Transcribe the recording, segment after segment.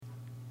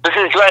This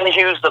is Glenn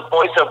Hughes, the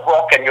voice of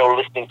rock, and you're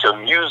listening to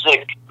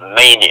Music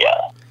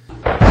Mania.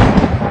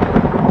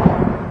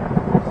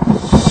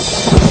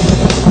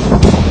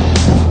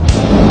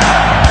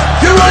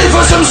 You ready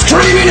for some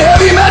screaming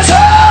heavy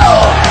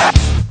metal?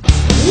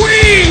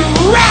 We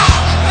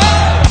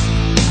rock!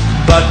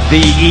 But the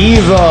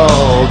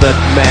evil that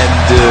men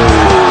do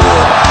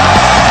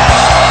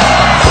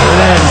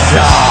lives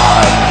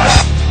on.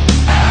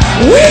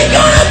 We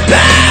gonna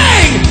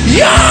bang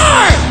your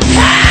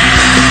head!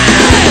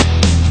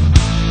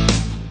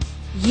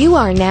 You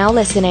are now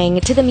listening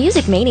to the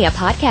Music Mania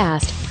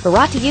podcast,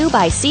 brought to you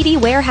by CD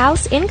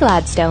Warehouse in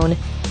Gladstone,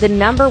 the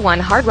 #1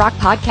 hard rock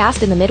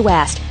podcast in the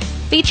Midwest,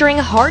 featuring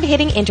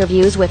hard-hitting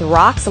interviews with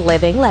rock's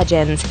living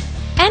legends.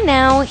 And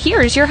now,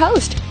 here's your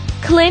host,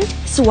 Clint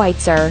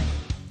Schweitzer.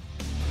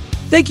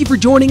 Thank you for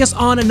joining us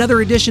on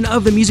another edition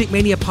of the Music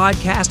Mania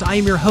podcast. I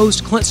am your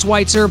host, Clint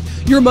Schweitzer.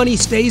 Your money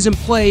stays and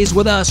plays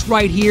with us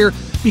right here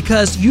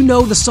because you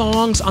know the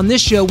songs. On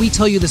this show, we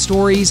tell you the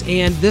stories,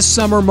 and this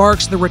summer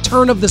marks the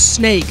return of the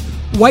Snake.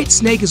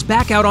 Whitesnake is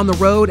back out on the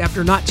road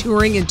after not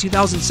touring in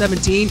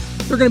 2017.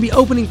 They're going to be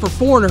opening for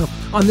Foreigner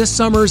on this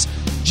summer's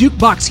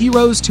Jukebox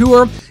Heroes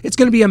Tour. It's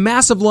going to be a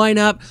massive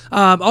lineup,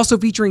 also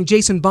featuring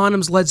Jason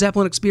Bonham's Led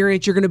Zeppelin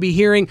Experience. You're going to be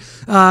hearing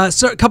a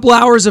couple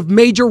hours of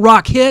major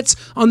rock hits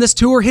on this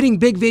tour, hitting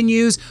big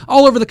venues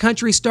all over the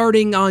country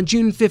starting on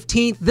June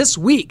 15th this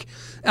week.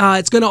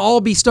 It's going to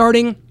all be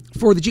starting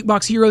for the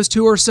Jukebox Heroes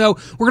Tour. So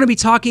we're going to be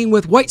talking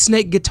with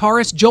Whitesnake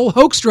guitarist Joel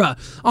Hoekstra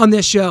on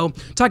this show,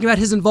 talking about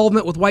his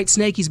involvement with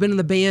Whitesnake. He's been in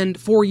the band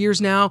 4 years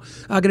now.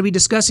 Going to be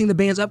discussing the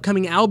band's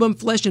upcoming album,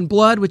 Flesh and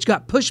Blood, which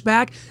got pushed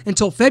back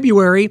until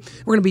February.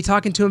 We're going to be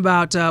talking to him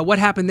about what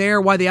happened there,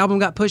 why the album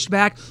got pushed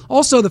back.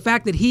 Also, the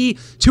fact that he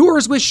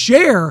tours with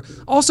Cher,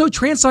 also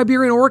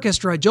Trans-Siberian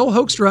Orchestra. Joel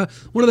Hoekstra,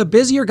 one of the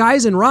busier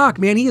guys in rock,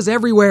 man. He is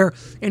everywhere,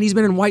 and he's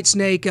been in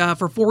Whitesnake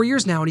for 4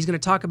 years now, and he's going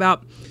to talk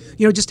about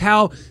just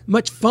how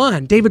much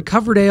fun David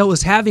Coverdale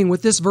is having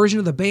with this version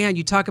of the band.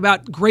 You talk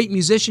about great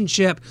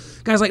musicianship.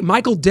 Guys like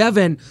Michael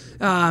Devin,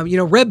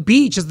 Reb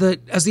Beach as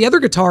the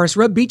other guitarist.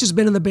 Reb Beach has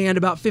been in the band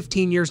about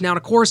 15 years now. And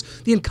of course,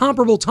 the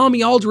incomparable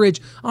Tommy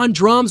Aldridge on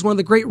drums, one of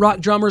the great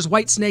rock drummers.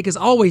 Whitesnake has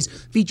always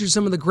featured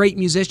some of the great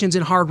musicians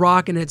in hard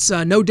rock, and it's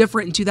no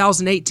different in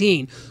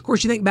 2018. Of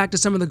course, you think back to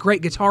some of the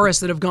great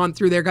guitarists that have gone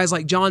through there, guys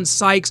like John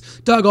Sykes,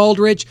 Doug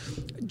Aldrich,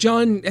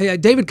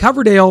 David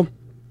Coverdale.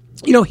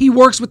 He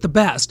works with the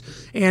best,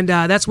 and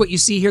that's what you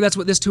see here. That's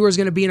what this tour is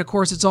going to be, and of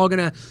course, it's all going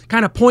to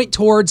kind of point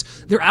towards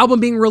their album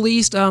being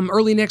released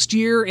early next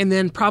year, and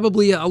then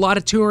probably a lot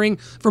of touring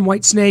from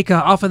Whitesnake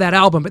off of that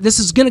album. But this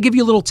is going to give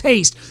you a little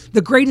taste.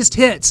 The greatest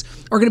hits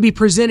are going to be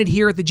presented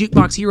here at the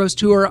Jukebox Heroes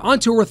Tour, on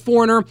tour with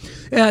Foreigner.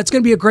 It's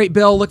going to be a great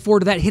bill. Look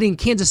forward to that hitting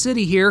Kansas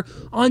City here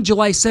on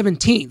July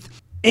 17th.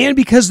 And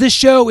because this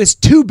show is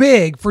too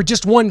big for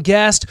just one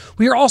guest,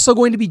 we are also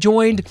going to be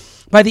joined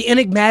by the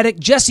enigmatic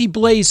Jesse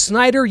Blaze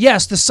Snyder.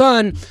 Yes, the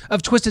son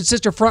of Twisted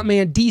Sister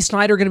frontman Dee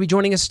Snider, going to be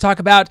joining us to talk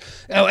about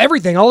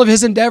everything, all of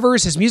his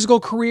endeavors, his musical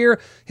career,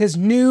 his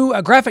new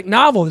graphic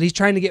novel that he's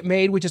trying to get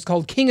made, which is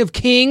called King of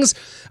Kings.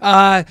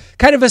 Kind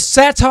of a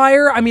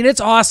satire. I mean,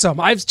 it's awesome.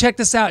 I've checked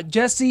this out.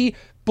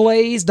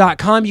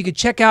 JesseBlaze.com. You could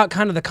check out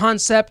kind of the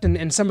concept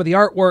and some of the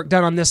artwork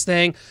done on this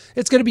thing.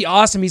 It's going to be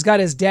awesome. He's got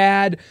his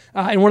dad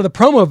in one of the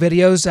promo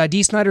videos.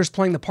 Dee Snider's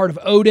playing the part of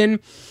Odin.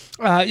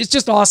 It's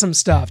just awesome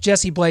stuff.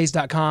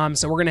 JesseBlaze.com.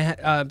 So we're going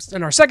to,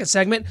 in our second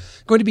segment,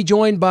 going to be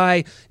joined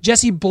by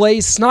Jesse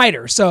Blaze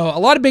Snyder. So a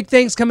lot of big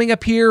things coming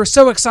up here.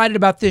 So excited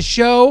about this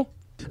show.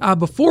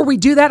 Before we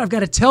do that, I've got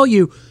to tell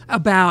you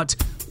about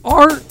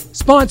our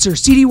sponsor,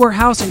 CD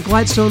Warehouse in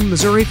Gladstone,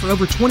 Missouri, for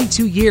over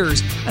 22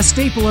 years, a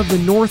staple of the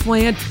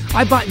Northland.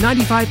 I bought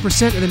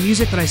 95% of the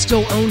music that I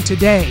still own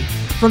today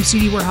from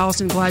CD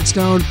Warehouse in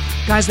Gladstone.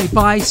 Guys, they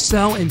buy,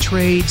 sell, and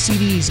trade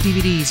CDs,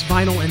 DVDs,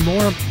 vinyl, and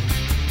more.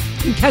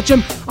 You can catch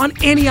them on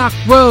Antioch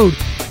Road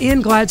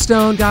in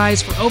Gladstone,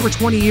 guys, for over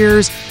 20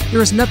 years.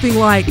 There is nothing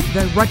like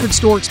the record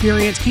store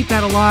experience. Keep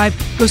that alive.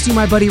 Go see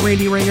my buddy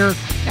Randy Ringer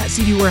at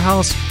CD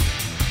Warehouse.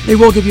 They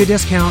will give you a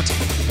discount,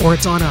 or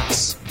it's on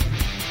us.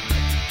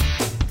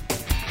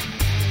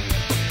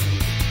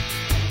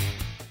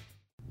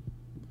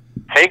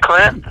 Hey,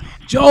 Clint.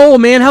 Joel,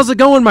 man, how's it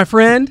going, my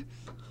friend?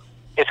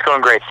 It's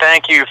going great.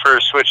 Thank you for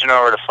switching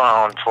over to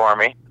phone for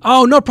me.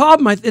 Oh, no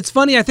problem. It's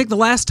funny. I think the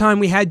last time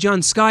we had you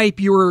on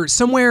Skype, you were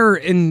somewhere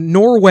in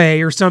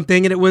Norway or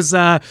something, and it was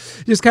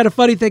just kind of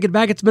funny thinking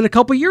back. It's been a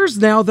couple years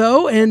now,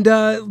 though, and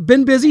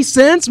been busy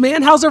since.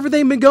 Man, how's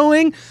everything been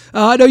going?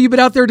 I know you've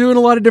been out there doing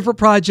a lot of different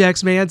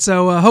projects, man,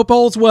 so hope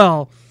all's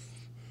well.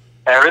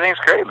 Everything's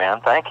great, man.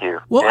 Thank you.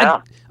 Well,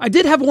 yeah. I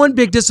did have one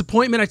big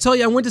disappointment. I tell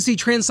you, I went to see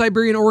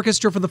Trans-Siberian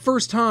Orchestra for the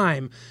first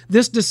time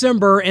this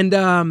December, and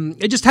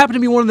it just happened to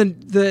be one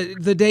of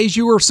the days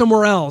you were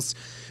somewhere else.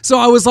 So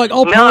I was like,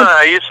 all pumped.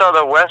 No, you saw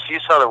the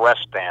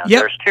West band. Yep.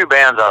 There's two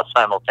bands out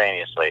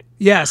simultaneously.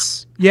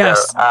 Yes. So,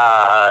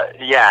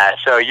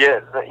 so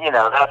you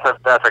know,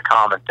 that's a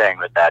common thing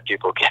that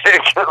people get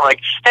like,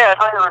 hey, I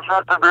thought you were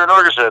trying to be an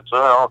orchestra, so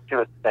I'll do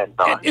it at the same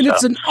time. And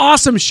it's an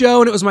awesome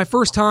show, and it was my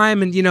first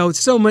time, and you know,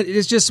 so much.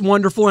 It's just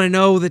wonderful, and I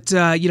know that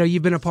you know,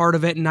 you've been a part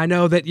of it, and I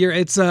know that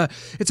it's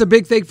a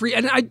big thing for you,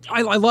 and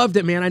I loved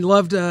it, man. I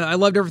loved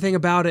everything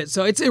about it.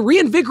 So it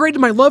reinvigorated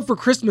my love for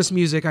Christmas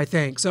music, I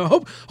think.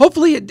 So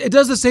hopefully it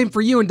does the same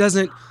for you and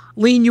doesn't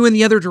lean you in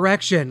the other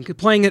direction,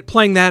 playing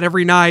that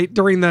every night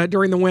during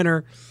the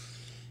winter.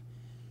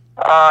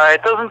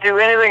 It doesn't do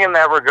anything in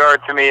that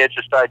regard to me. I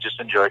just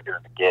enjoy doing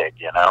the gig,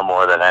 you know,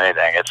 more than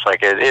anything. It's like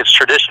it's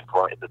tradition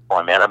for me at this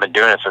point, man. I've been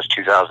doing it since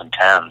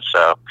 2010,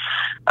 so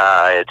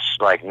it's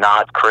like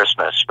not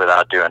Christmas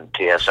without doing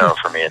TSO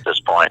for me at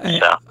this point.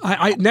 So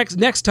I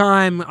next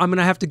time I'm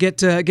gonna have to get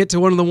to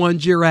one of the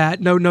ones you're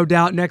at, no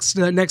doubt next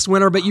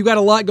winter. But you got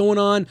a lot going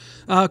on,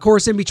 of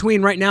course, in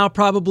between right now.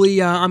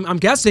 Probably I'm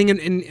guessing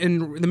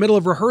in the middle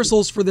of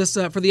rehearsals for this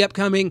for the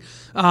upcoming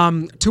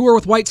tour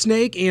with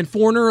Whitesnake and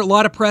Foreigner. A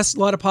lot of press. A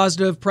lot of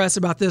positive press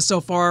about this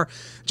so far.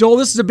 Joel,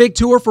 this is a big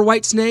tour for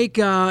Whitesnake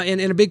and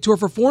a big tour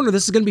for Foreigner.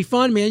 This is going to be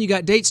fun, man. You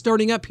got dates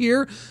starting up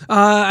here.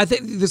 I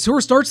think the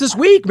tour starts this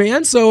week,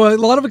 man, so a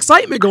lot of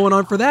excitement going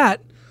on for that.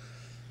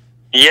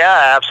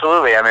 Yeah,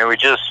 absolutely. I mean, we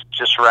just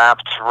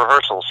wrapped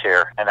rehearsals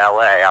here in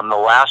LA. I'm the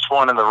last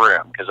one in the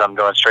room because I'm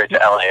going straight to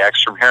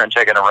LAX from here and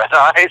taking a red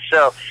eye.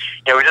 So,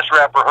 yeah, we just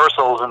wrapped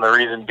rehearsals, and the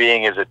reason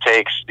being is it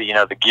takes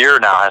the gear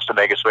now has to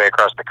make its way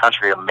across the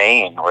country to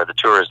Maine, where the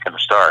tour is going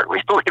to start.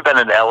 We've been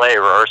in LA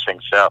rehearsing,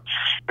 so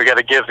we got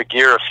to give the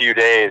gear a few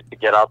days to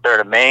get out there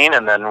to Maine,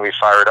 and then we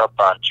fire it up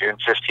on June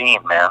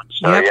 15th, man.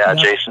 So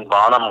Jason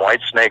Bonham,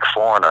 Whitesnake,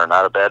 Foreigner,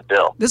 not a bad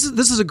bill. This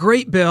is a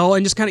great bill,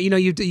 and just kind of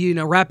you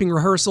know wrapping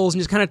rehearsals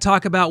and just kind of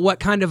talk about what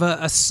kind of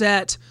a set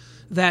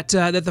that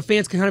the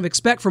fans can kind of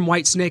expect from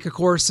Whitesnake, of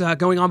course,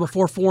 going on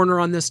before Foreigner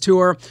on this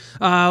tour.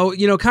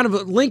 You know, kind of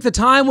a length of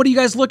time. What are you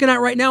guys looking at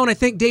right now? And I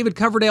think David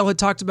Coverdale had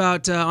talked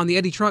about on the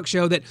Eddie Trunk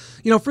show that,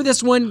 you know, for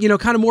this one, you know,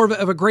 kind of more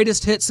of a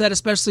greatest hit set,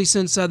 especially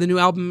since the new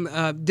album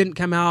didn't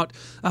come out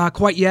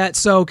quite yet.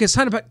 So just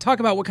kind of talk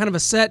about what kind of a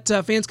set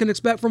fans can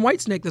expect from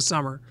Whitesnake this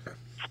summer.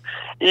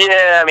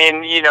 Yeah, I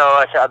mean, you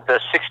know, the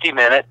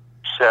 60-minute.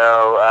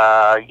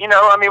 So, you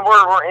know, I mean,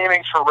 we're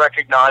aiming for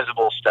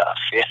recognizable stuff.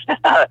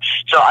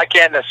 So I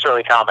can't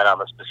necessarily comment on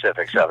the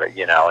specifics of it,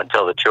 you know,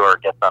 until the tour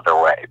gets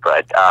underway.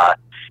 But,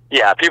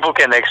 yeah, people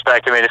can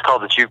expect, I mean, it's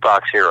called the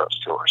Jukebox Heroes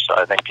Tour. So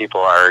I think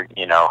people are,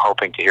 you know,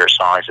 hoping to hear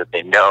songs that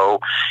they know.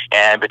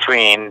 And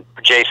between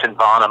Jason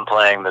Bonham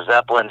playing the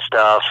Zeppelin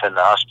stuff and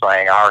us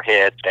playing our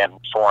hits and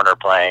Foreigner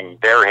playing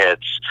their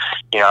hits,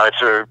 you know,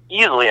 it's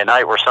easily a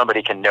night where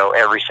somebody can know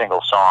every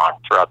single song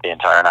throughout the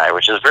entire night,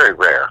 which is very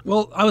rare.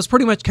 Well, I was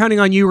pretty much counting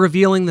on you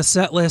revealing the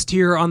set list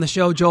here on the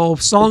show, Joel,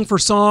 song for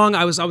song.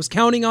 I was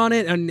counting on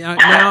it, and now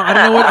I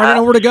don't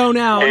know where to go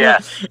now. Yeah,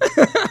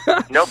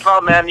 no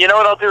problem, man. You know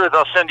what I'll do is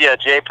I'll send you a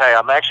JPEG.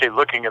 I'm actually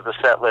looking at the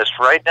set list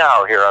right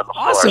now here on the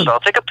floor, so I'll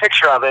take a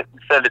picture of it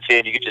and send it to you,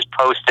 and you can just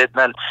post it, and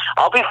then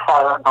I'll be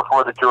fired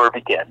before the tour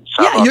begins.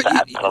 So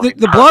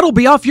the blood will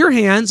be off your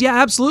hands. Yeah,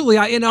 absolutely.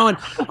 And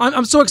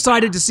I'm so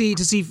excited to see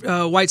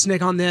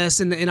Whitesnake on this,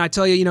 and I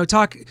tell you, you know,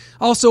 talk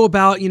also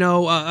about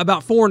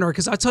about Foreigner,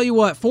 because I tell you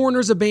what,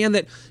 Foreigner's a band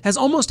that has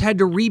almost had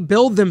to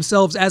rebuild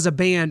themselves as a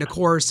band. Of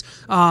course,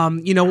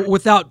 you know,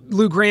 without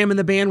Lou Gramm in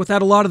the band,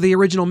 without a lot of the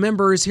original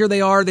members, here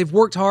they are. They've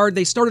worked hard.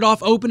 They started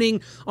off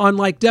opening on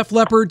like Def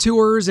Leppard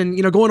tours, and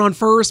you know, going on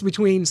first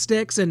between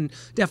Styx and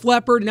Def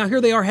Leppard. Now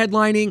here they are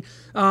headlining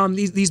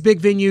these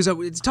big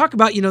venues. Talk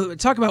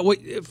about what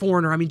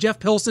Foreigner. I mean, Jeff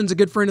Pilson's a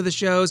good friend of the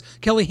shows.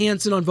 Kelly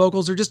Hansen on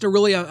vocals. They're just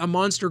a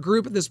monster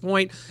group at this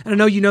point, and I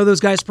know you know those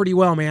guys pretty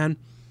well, man.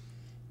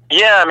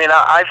 Yeah, I mean,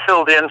 I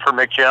filled in for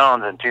Mick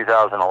Jones in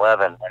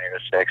 2011 when he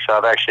was sick, so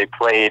I've actually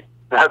played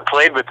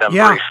with them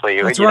briefly,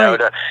 you know,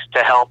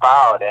 to help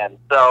out, and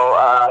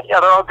so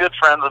they're all good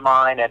friends of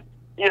mine, and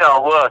you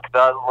know, look,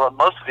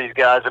 most of these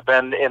guys have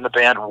been in the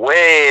band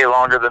way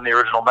longer than the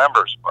original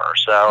members were.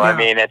 So, I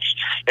mean, it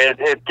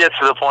gets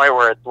to the point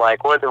where it's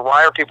like,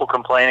 why are people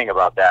complaining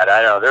about that?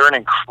 I don't know. They're an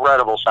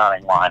incredible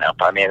sounding lineup.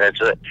 I mean,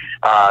 it's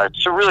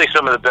really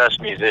some of the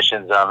best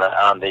musicians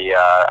on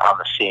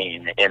the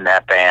scene in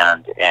that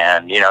band,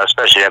 and you know,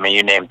 especially, I mean,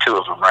 you named two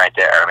of them right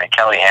there. I mean,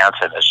 Kelly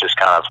Hansen is just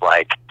kind of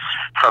like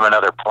from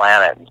another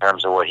planet in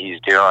terms of what he's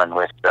doing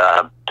with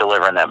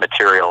delivering that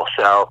material.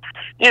 So,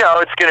 you know,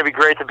 it's going to be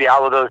great to be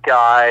out with those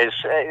guys.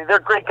 They're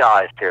great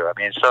guys too. I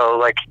mean, so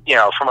like, you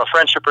know, from a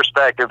friendship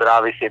perspective, but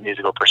obviously a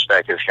musical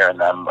perspective, hearing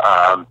them,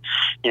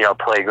 you know,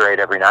 play great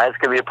every night, it's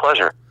going to be a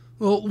pleasure.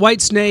 Well,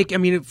 Whitesnake, I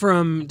mean,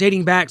 from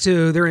dating back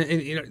to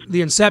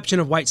the inception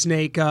of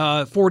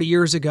Whitesnake 40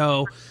 years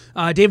ago,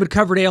 David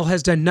Coverdale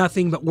has done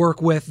nothing but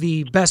work with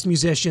the best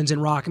musicians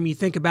in rock. I mean, you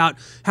think about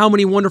how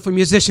many wonderful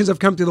musicians have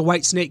come through the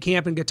Whitesnake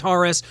camp and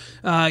guitarists,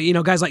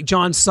 guys like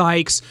John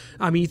Sykes.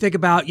 I mean, you think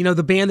about,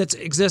 the band that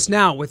exists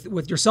now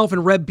with yourself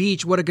and Reb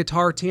Beach, what a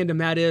guitar tandem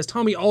that is.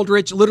 Tommy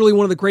Aldrich, literally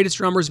one of the greatest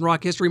drummers in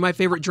rock history, my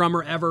favorite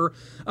drummer ever.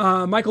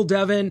 Michael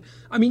Devin.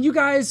 I mean, you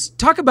guys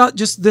talk about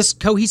just this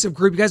cohesive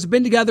group. You guys have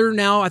been together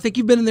now. I think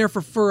you've been in there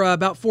for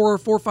about 4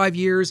 or 5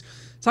 years.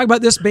 Talk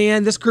about this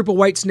band, this group of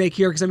Whitesnake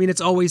here, because I mean,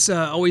 it's always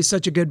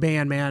such a good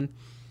band, man.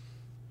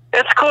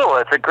 It's cool.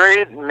 It's a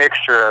great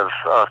mixture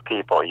of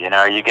people. You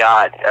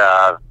got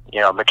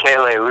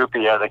Michele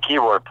Lupia, the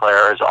keyboard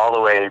player, is all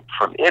the way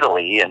from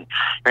Italy, and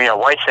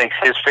Whitesnake's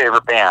his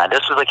favorite band.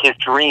 This was like his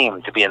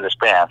dream to be in this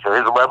band. So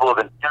his level of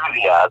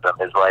enthusiasm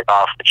is like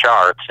off the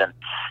charts, and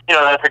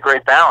that's a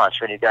great balance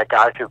when you've got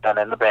guys who've been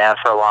in the band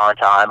for a long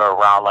time, or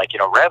around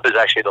Reb is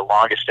actually the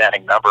longest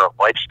standing member of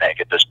Whitesnake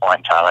at this point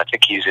in time. I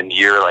think he's in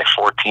year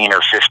 14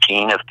 or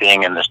 15 of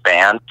being in this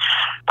band.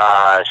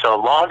 So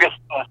longest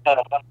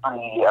standing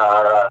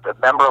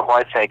member of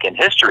Whitesnake in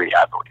history,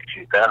 I believe.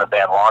 He's been in the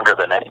band longer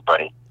than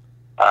anybody.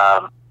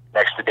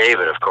 Next to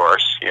David, of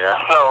course,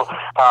 So,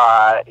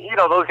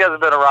 those guys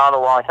have been around a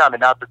long time, and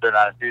not that they're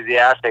not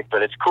enthusiastic,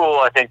 but it's cool,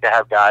 I think, to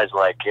have guys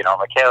like,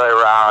 Michele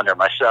around, or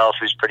myself,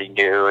 who's pretty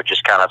new,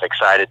 just kind of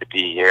excited to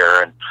be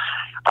here. And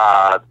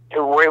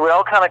we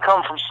all kind of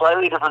come from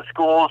slightly different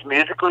schools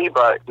musically,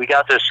 but we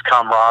got this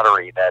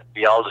camaraderie that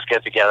we all just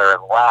get together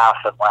and laugh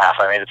and laugh.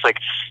 I mean, it's like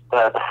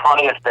the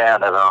funniest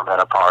band I've ever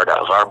been a part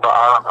of.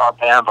 Our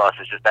band bus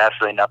is just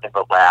absolutely nothing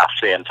but laughs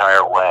the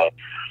entire way.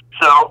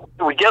 So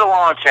we get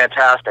along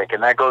fantastic,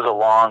 and that goes a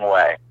long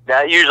way.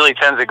 That usually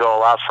tends to go a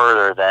lot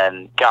further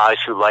than guys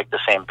who like the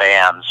same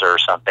bands or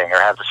something, or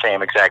have the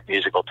same exact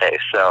musical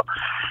taste. So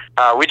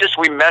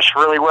we mesh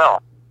really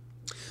well.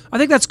 I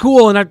think that's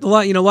cool, and a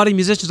lot of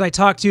musicians I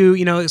talk to,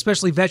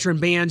 especially veteran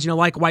bands,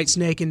 like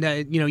Whitesnake,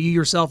 and you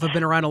yourself have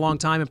been around a long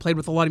time and played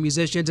with a lot of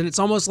musicians, and it's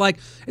almost like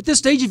at this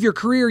stage of your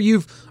career,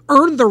 you've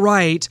earned the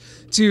right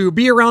to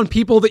be around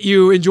people that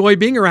you enjoy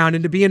being around,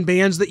 and to be in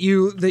bands that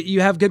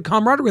you have good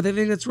camaraderie with. I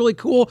think that's really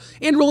cool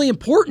and really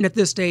important at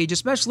this stage,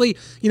 especially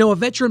a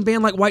veteran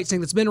band like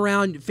Whitesnake that's been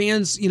around.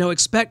 Fans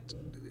expect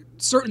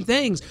certain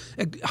things,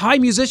 high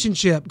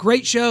musicianship,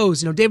 great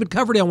shows. David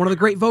Coverdale, one of the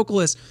great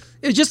vocalists.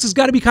 It just has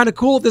got to be kind of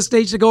cool at this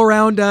stage to go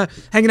around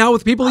hanging out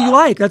with people you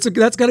like. That's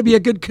got to be a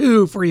good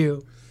coup for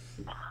you.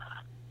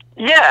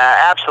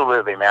 Yeah,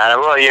 absolutely, man.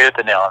 Well, you hit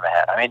the nail on the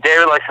head. I mean,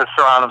 David likes to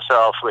surround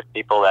himself with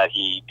people that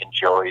he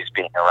enjoys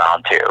being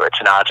around too.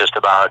 It's not just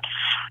about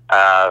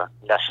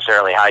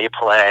necessarily how you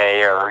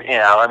play, or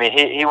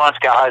he wants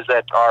guys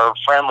that are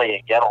friendly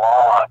and get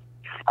along.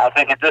 I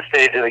think at this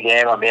stage of the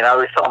game, I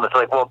always tell him, it's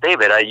like, well,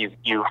 David,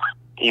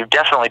 you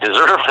definitely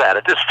deserve that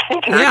at this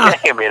stage of the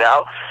game,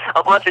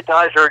 A bunch of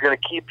guys who are going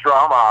to keep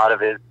drama out of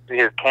his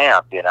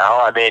camp,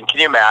 I mean, can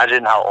you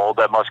imagine how old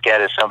that must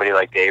get as somebody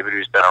like David,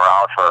 who's been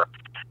around for,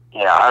 I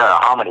don't know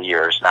how many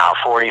years now,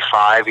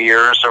 45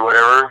 years or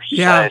whatever?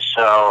 Yeah.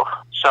 So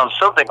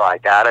something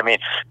like that. I mean,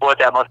 what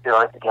that must be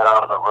like to get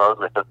out on the road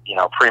with the,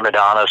 prima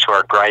donnas who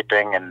are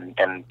griping and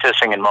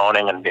pissing and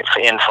moaning and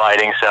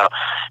infighting. So,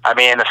 I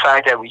mean, the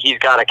fact that he's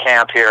got a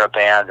camp here, a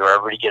band where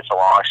everybody gets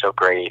along so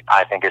great,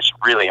 I think is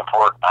really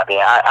important. I mean,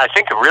 I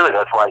think really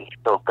that's why he's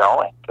still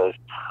going, because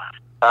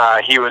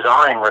he was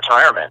eyeing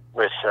retirement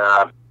with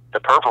the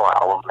Purple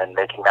album and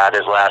making that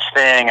his last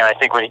thing. And I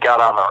think when he got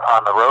on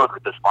the road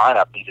with this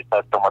lineup, he just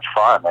had so much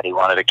fun that he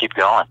wanted to keep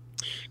going.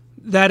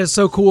 That is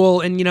so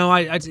cool, and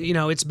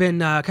it's been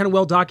kind of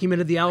well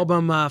documented. The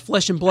album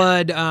Flesh and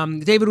Blood.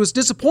 David was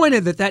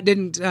disappointed that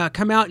didn't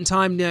come out in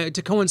time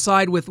to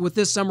coincide with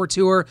this summer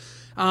tour.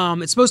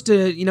 It's supposed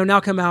to now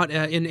come out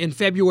in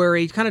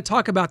February. Kind of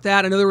talk about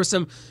that. I know there were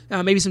some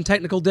maybe some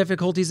technical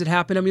difficulties that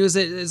happened. I mean, is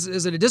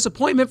it a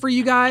disappointment for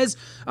you guys,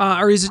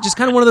 or is it just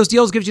kind of one of those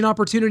deals gives you an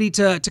opportunity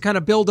to kind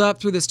of build up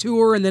through this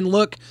tour and then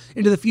look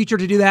into the future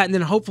to do that, and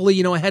then hopefully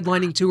a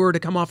headlining tour to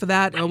come off of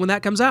that when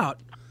that comes out?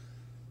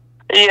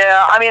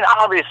 Yeah, I mean,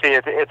 obviously,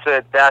 it's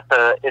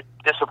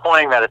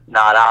disappointing that it's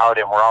not out,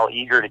 and we're all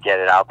eager to get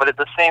it out. But at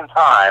the same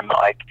time,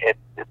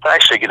 it's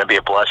actually going to be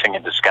a blessing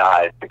in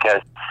disguise,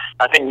 because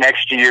I think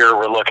next year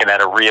we're looking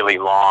at a really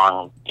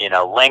long,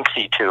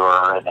 lengthy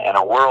tour and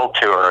a world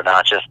tour,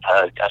 not just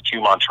a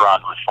 2-month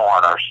run with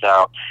Foreigner.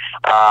 So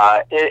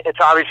it's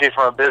obviously,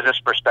 from a business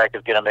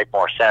perspective, going to make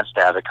more sense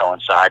to have it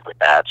coincide with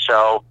that.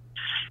 So.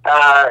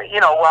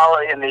 While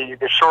in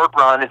the short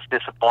run it's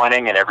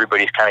disappointing and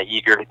everybody's kind of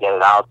eager to get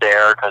it out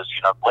there, because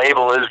the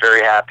label is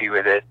very happy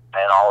with it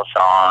and all the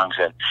songs,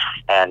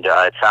 and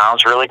it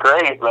sounds really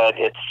great, but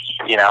it's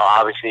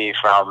obviously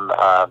from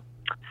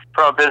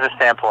a business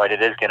standpoint,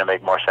 it is going to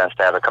make more sense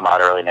to have it come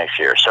out early next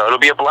year. So it'll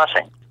be a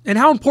blessing. And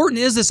how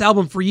important is this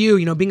album for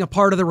you? Being a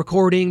part of the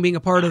recording, being a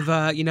part of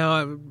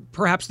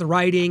perhaps the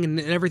writing and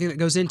everything that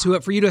goes into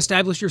it, for you to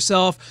establish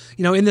yourself,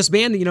 in this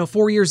band.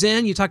 4 years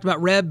in, you talked about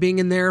Reb being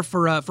in there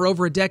for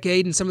over a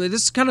decade, and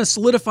this kind of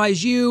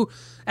solidifies you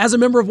as a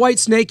member of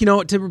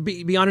Whitesnake. To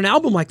be on an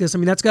album like this. I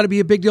mean, that's got to be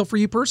a big deal for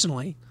you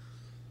personally.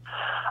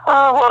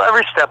 Well,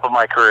 every step of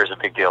my career is a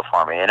big deal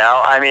for me, you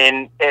know? I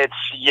mean,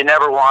 you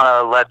never want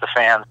to let the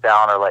fans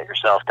down or let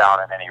yourself down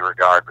in any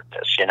regard with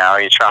this, you know?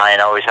 You try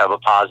and always have a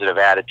positive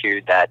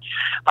attitude that,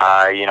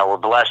 you know, we're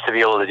blessed to be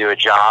able to do a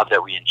job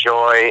that we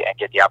enjoy and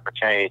get the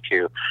opportunity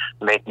to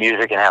make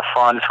music and have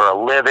fun for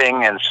a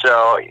living. And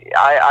so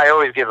I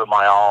always give it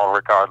my all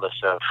regardless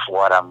of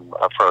what I'm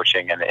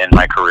approaching in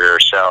my career.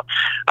 So,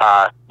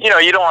 you know,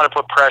 you don't want to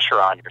put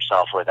pressure on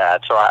yourself with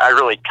that. So I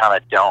really kind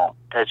of don't.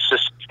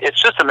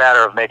 It's just a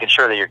matter of making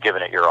sure that you're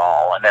giving it your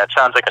all, and that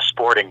sounds like a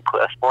sports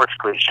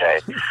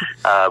cliche,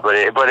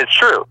 but it's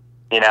true.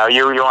 You know,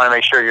 you want to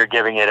make sure you're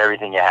giving it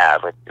everything you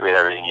have with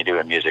everything you do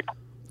in music.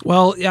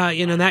 Well,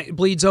 you know, that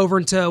bleeds over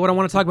into what I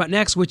want to talk about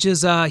next, which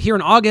is here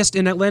in August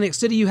in Atlantic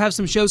City, you have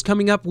some shows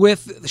coming up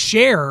with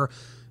Cher.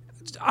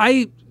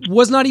 I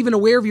was not even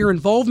aware of your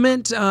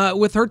involvement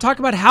with her. Talk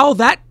about how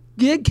that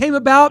gig came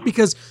about,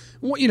 because,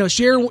 you know,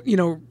 Cher, you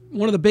know,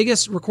 one of the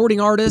biggest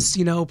recording artists,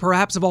 you know,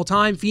 perhaps of all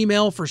time,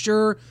 female for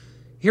sure.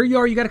 Here you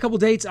are, you got a couple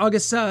dates,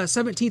 August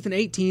 17th and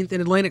 18th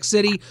in Atlantic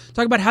City.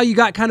 Talk about how you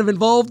got kind of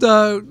involved,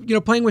 you know,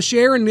 playing with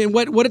Cher and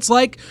what it's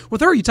like with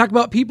her. You talk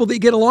about people that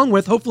you get along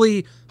with.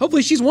 Hopefully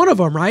she's one of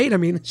them, right? I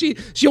mean, she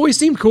always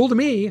seemed cool to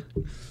me.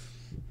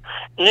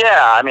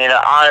 Yeah, I mean,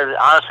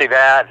 honestly,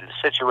 that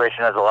situation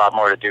has a lot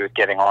more to do with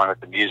getting along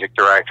with the music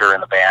director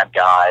and the band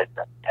guys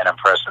and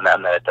impressing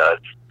them than it does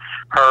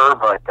her,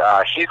 but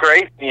she's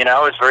great. You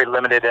know, it's very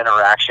limited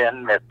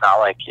interaction. It's not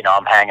like, you know,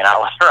 I'm hanging out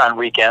with her on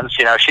weekends.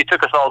 You know, she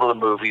took us all to the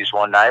movies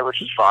one night,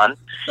 which was fun.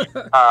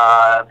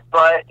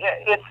 But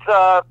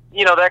it's,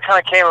 you know, that kind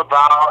of came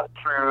about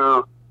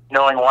through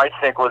knowing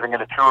Whitesnake wasn't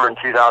going to tour in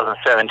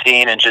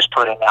 2017 and just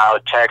putting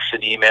out texts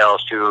and emails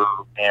to,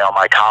 you know,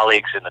 my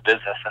colleagues in the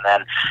business. And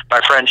then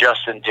my friend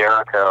Justin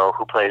Derrico,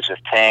 who plays with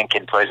Tank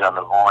and plays on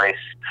The Voice,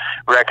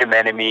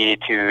 recommended me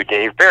to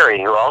Dave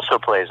Berry, who also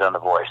plays on The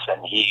Voice.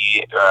 And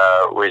he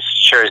was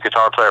Cher's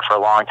guitar player for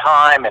a long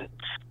time. And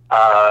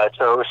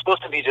so it was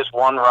supposed to be just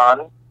one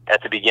run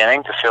at the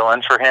beginning to fill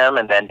in for him.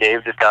 And then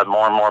Dave just got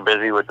more and more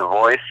busy with The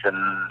Voice.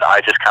 And I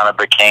just kind of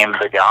became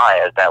the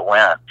guy as that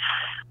went.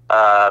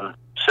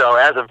 So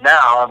as of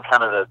now, I'm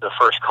kind of the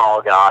first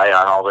call guy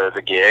on all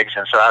the gigs.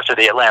 And so after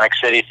the Atlantic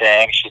City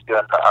thing, she's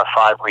doing a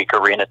 5-week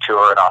arena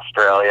tour in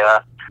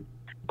Australia,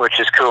 which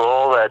is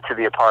cool to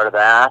be a part of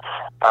that.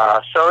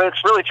 So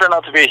it's really turned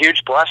out to be a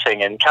huge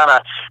blessing and kind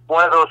of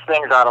one of those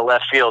things out of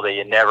left field that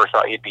you never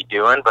thought you'd be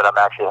doing, but I'm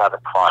actually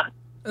having fun.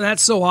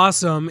 That's so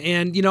awesome.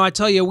 And, you know, I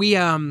tell you, we,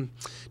 now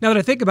that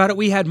I think about it,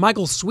 we had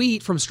Michael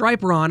Sweet from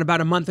Stryper on about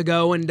a month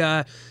ago,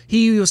 and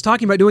he was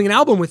talking about doing an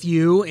album with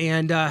you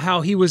and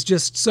how he was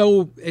just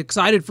so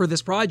excited for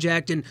this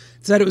project and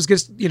said it was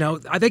just, you know,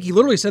 I think he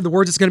literally said the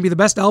words, it's going to be the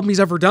best album he's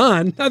ever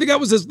done. I think that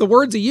was the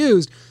words he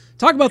used.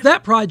 Talk about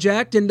that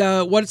project and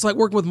what it's like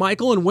working with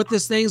Michael and what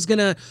this thing's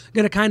gonna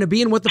kind of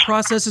be and what the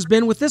process has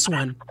been with this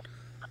one.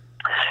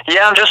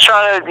 Yeah, I'm just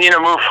trying to, you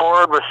know, move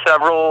forward with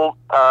several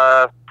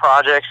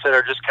projects that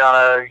are just kind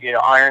of, you know,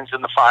 irons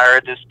in the fire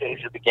at this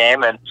stage of the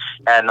game, and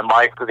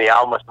the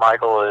album with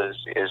Michael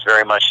is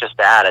very much just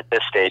that at this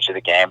stage of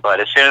the game.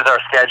 But as soon as our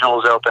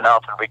schedules open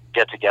up and we can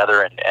get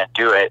together and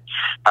do it,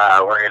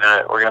 we're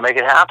gonna make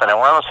it happen. And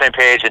we're on the same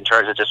page in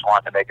terms of just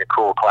wanting to make a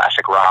cool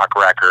classic rock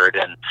record.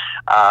 And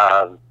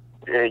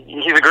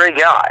he's a great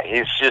guy.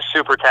 He's just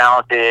super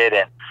talented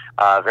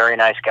and very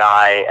nice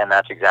guy, and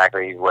that's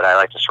exactly what I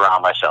like to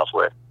surround myself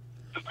with.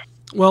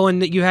 Well,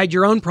 and you had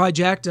your own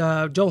project,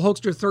 Joel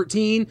Hoekstra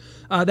 13.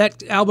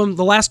 That album,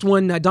 the last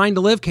one, Dying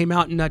to Live, came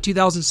out in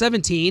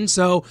 2017.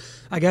 So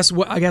I guess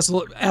we'll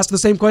ask the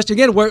same question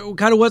again.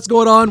 What's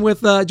going on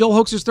with Joel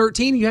Hoekstra's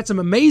 13? You had some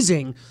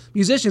amazing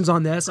musicians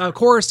on this. Of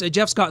course,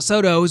 Jeff Scott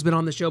Soto, who's been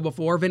on the show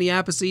before. Vinny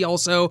Appice,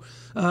 also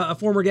a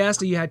former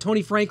guest. You had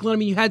Tony Franklin. I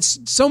mean, you had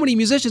so many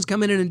musicians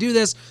come in and do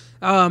this.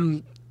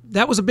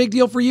 That was a big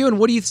deal for you. And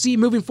what do you see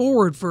moving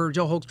forward for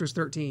Joel Hoekstra's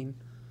 13?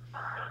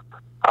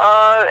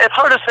 It's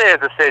hard to say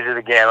at this stage of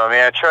the game. I mean,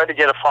 I tried to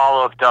get a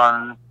follow-up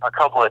done a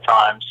couple of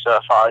times,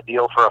 a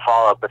deal for a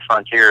follow-up with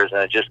Frontiers,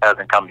 and it just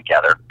hasn't come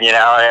together. You know,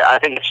 I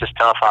think it's just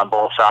tough on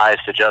both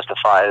sides to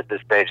justify it at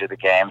this stage of the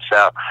game.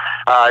 So,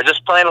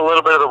 just playing a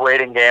little bit of the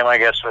waiting game, I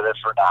guess, for this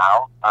for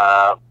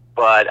now.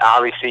 But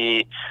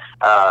obviously,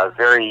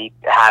 very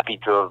happy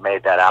to have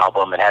made that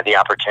album and had the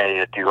opportunity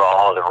to do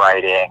all the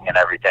writing and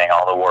everything,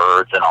 all the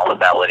words and all the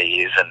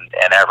melodies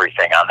and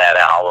everything on that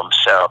album.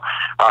 So,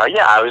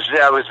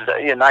 it was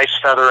a nice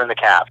feather in the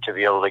cap to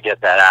be able to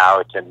get that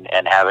out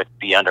and have it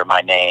be under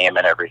my name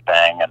and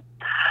everything. And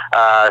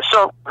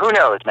so who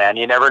knows, man?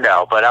 You never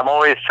know. But I'm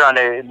always trying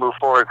to move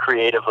forward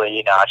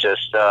creatively, not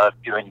just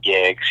doing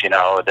gigs. You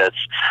know,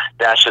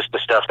 that's just the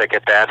stuff that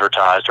gets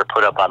advertised or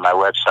put up on my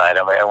website.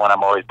 And when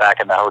I'm always back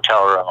in the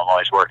hotel room, I'm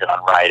always working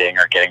on writing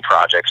or getting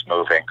projects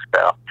moving.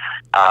 So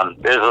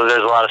there's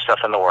a lot of stuff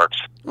in the works.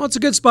 Well, it's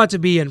a good spot to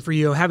be in for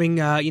you, having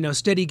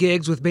steady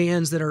gigs with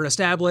bands that are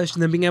established,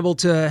 and then being able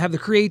to have the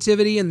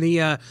creativity and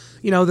the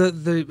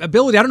the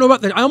ability. I don't know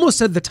about I almost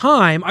said the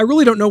time. I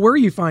really don't know where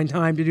you find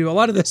time to do a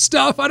lot of this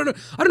stuff. I don't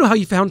know how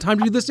you found time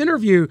to do this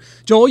interview,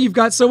 Joel. You've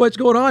got so much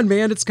going on,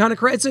 man. It's kind of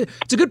crazy.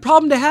 It's a good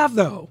problem to have,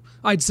 though.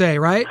 I'd say,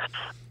 right?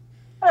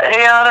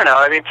 Yeah, I don't know.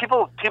 I mean,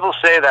 people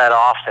say that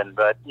often,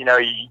 but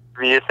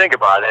you think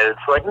about it, it's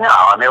like, no.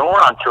 I mean, we're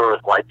on tour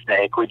with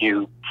Whitesnake. We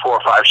do 4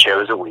 or 5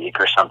 shows a week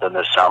or something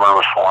this summer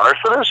with Foreigner.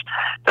 So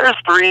there's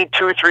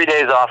 2 or 3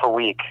 days off a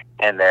week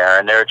in there,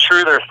 and there's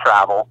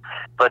travel,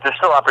 but there's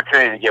still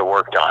opportunity to get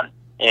work done.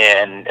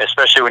 And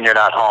especially when you're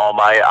not home.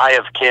 I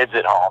have kids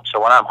at home,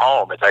 so when I'm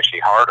home, it's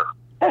actually harder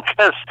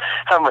because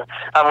I'm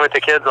with the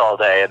kids all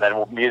day, and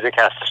then music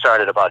has to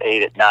start at about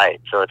 8 at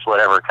night. So it's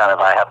whatever kind of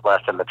I have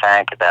left in the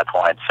tank at that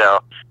point.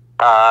 So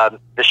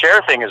the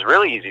share thing is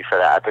really easy for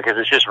that because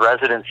it's just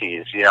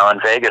residencies, in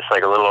Vegas,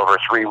 like a little over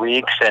 3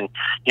 weeks, and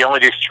you only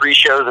do 3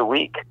 shows a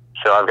week.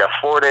 So I've got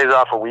 4 days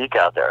off a week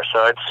out there.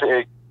 So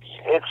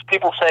it's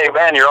people say,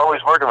 man, you're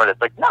always working with it.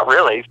 It's like, not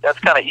really. That's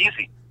kind of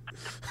easy.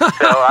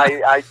 So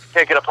I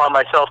take it upon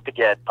myself to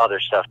get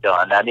other stuff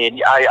done. I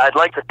mean, I'd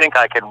like to think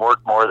I can work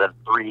more than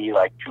 3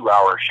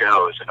 2-hour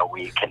shows in a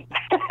week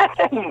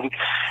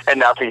and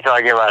not be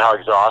talking about how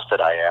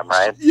exhausted I am,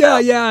 right?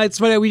 Yeah. It's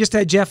funny. We just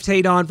had Jeff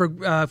Tate on, for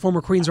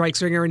former Queensryche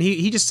singer, and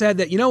he just said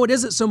that, it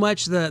isn't so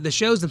much the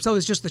shows themselves,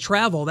 it's just the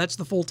travel. That's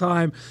the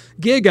full-time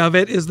gig of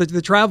it, is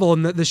the travel.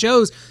 And the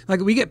shows,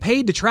 like, we get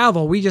paid to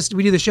travel. We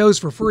do the shows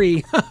for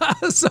free.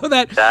 So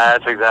that's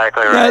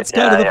exactly right. That's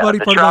kind of the funny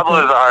part. The travel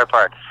is the hard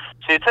part.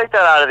 So you take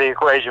that out of the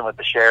equation with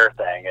the share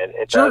thing,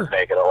 it does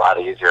make it a lot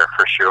easier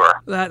for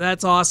sure.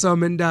 That's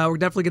awesome, and we're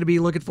definitely going to be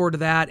looking forward to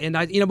that. And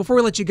before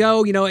we let you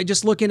go,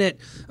 just looking at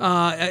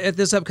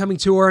this upcoming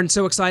tour, and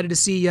so excited to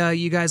see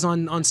you guys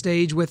on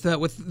stage with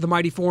the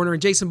Mighty Foreigner,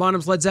 and Jason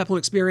Bonham's Led Zeppelin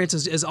experience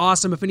is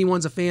awesome. If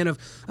anyone's a fan of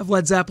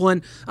Led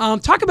Zeppelin,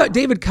 talk about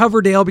David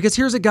Coverdale, because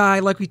here's a guy,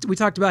 like we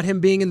talked about him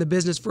being in the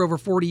business for over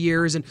 40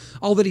 years, and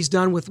all that he's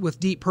done with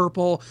Deep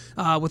Purple,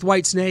 with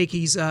Whitesnake.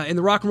 He's in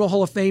the Rock and Roll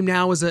Hall of Fame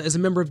now as a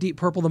member of Deep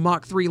Purple, the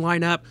Mach 3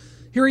 lineup.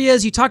 Here he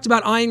is. You talked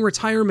about eyeing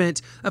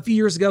retirement a few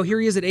years ago. Here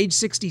he is at age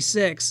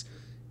 66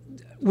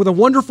 with a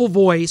wonderful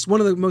voice, one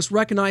of the most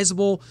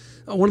recognizable,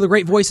 one of the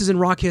great voices in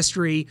rock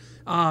history,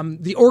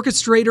 the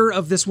orchestrator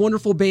of this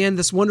wonderful band,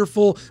 this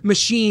wonderful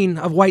machine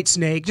of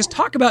Whitesnake. Just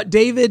talk about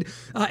David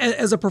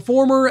as a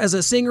performer, as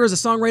a singer, as a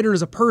songwriter, and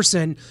as a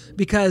person,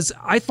 because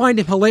I find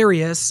him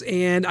hilarious,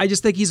 and I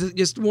just think he's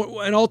just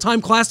an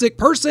all-time classic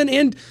person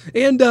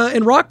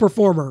and rock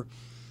performer.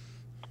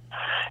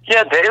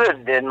 Yeah,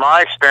 David, in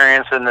my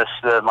experience in this,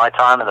 my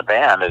time in the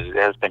band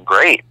has been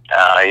great.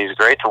 He's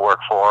great to work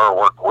for or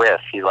work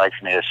with, he likes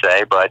me to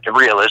say, but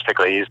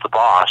realistically, he's the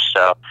boss,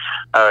 so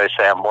I always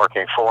say I'm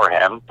working for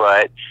him.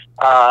 But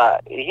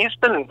he's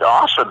been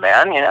awesome,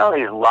 man.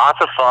 He's lots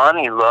of fun.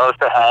 He loves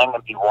to hang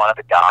and be one of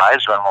the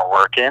guys when we're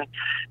working.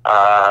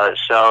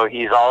 So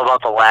he's all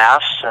about the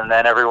laughs, and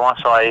then every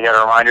once in a while you got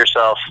to remind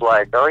yourself,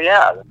 like, oh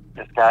yeah,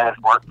 this guy has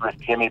worked with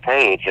Jimmy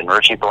Page and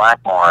Richie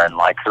Blackmore, and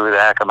like, who the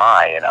heck am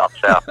I?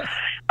 So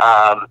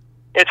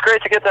it's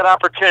great to get that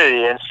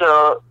opportunity. And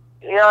so,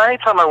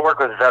 anytime I work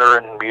with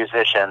veteran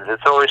musicians,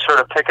 it's always sort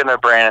of picking their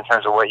brain in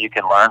terms of what you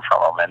can learn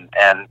from them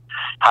and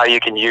how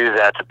you can use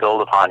that to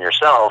build upon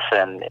yourself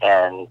and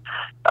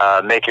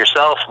make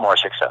yourself more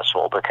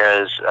successful,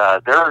 because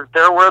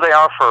they're where they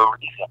are for a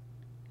reason.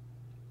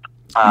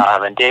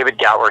 And David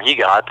got where he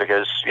got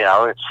because,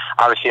 it's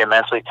obviously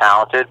immensely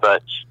talented,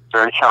 but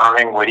very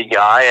charming, witty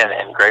guy,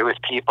 and great with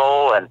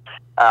people, and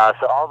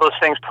so all those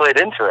things played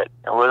into it.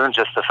 It wasn't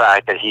just the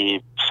fact that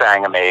he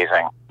sang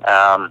amazing.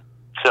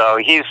 So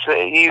he's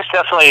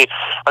definitely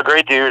a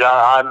great dude.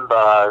 I'm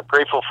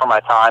grateful for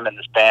my time in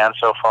this band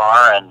so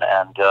far, and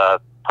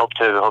hope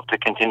to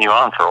continue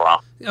on for a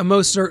while.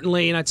 Most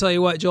certainly, and I tell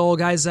you what, Joel,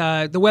 guys,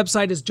 the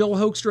website is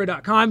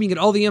joelhoekstra.com. You can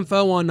get all the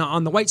info on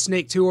the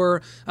Whitesnake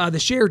tour, the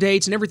share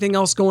dates, and everything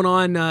else going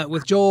on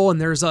with Joel. And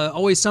there's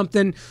always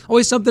something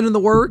in the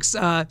works.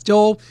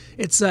 Joel,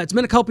 it's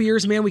been a couple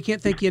years, man. We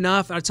can't thank you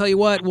enough. I tell you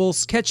what, we'll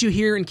catch you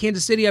here in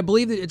Kansas City. I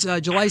believe that it's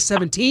July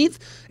 17th.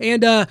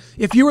 And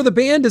if you or the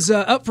band is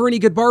up for any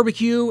good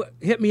barbecue,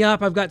 hit me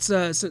up. I've got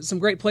some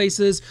great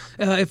places.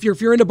 If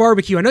you're into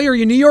barbecue, I know you're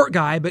a New York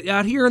guy, but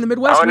out here in the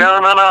Midwest. Oh no!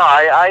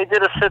 I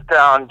did a sit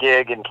down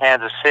gig in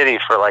Kansas City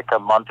for like a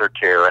month or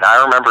two, and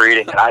I remember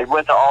eating it. I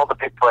went to all the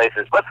big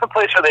places. What's the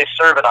place where they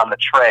serve it on the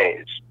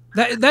trays?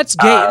 That's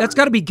That's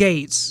got to be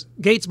Gates.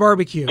 Gates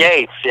Barbecue.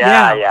 Gates,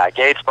 yeah,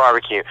 Gates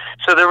Barbecue.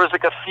 So there was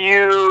like a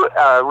few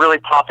really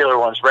popular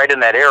ones right in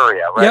that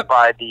area, right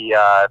by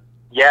the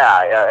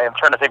Yeah, I'm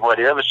trying to think what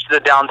it was.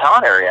 The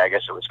downtown area, I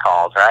guess it was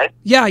called, right?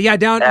 Yeah, right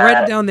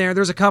down there.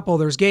 There's a couple.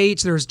 There's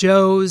Gates. There's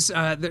Joe's.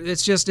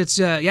 It's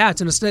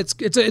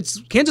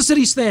Kansas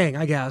City's thing,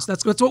 I guess.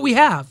 That's what we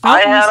have.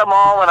 Fountains. I had them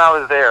all when I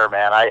was there,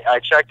 man. I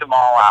checked them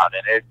all out,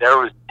 and there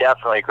was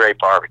definitely great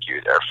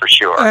barbecue there for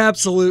sure.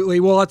 Absolutely.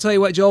 Well, I'll tell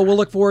you what, Joel. We'll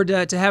look forward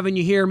to having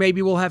you here.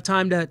 Maybe we'll have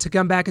time to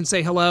come back and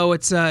say hello.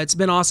 It's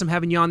been awesome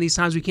having you on these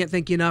times. We can't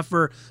thank you enough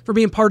for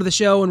being part of the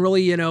show and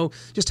really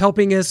just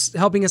helping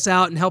us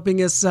out and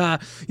helping us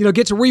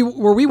get to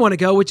where we want to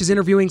go, which is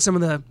interviewing some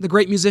of the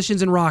great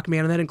musicians in rock,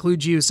 man, and that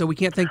includes you. So we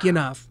can't thank you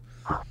enough.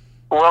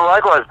 Well,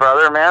 likewise,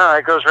 brother, man.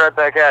 It goes right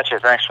back at you.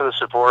 Thanks for the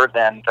support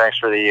and thanks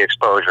for the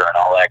exposure and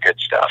all that good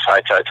stuff.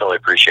 I totally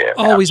appreciate it.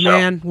 Always,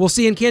 man. We'll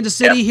see you in Kansas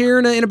City here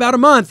in about a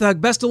month.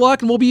 Best of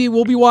luck, and we'll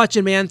be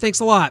watching, man.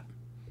 Thanks a lot.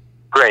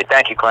 Great.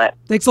 Thank you, Clint.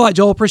 Thanks a lot,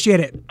 Joel. Appreciate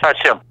it. Talk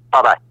soon.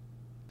 Bye-bye.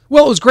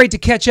 Well, it was great to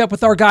catch up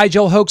with our guy,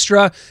 Joel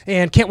Hoekstra,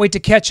 and can't wait to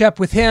catch up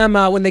with him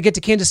when they get to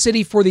Kansas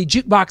City for the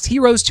Jukebox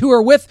Heroes Tour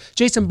with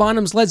Jason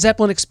Bonham's Led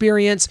Zeppelin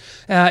Experience.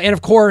 And,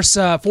 of course,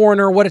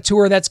 Foreigner, what a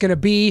tour that's going to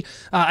be.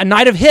 A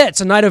night of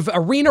hits, a night of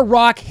arena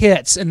rock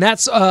hits, and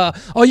that's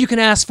all you can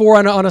ask for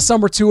on a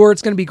summer tour.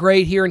 It's going to be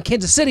great here in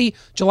Kansas City,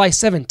 July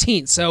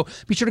 17th. So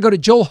be sure to go to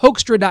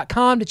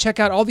joelhoekstra.com to check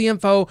out all the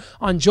info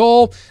on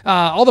Joel,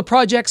 all the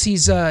projects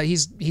he's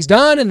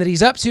done and that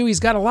he's up to. He's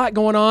got a lot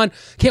going on.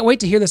 Can't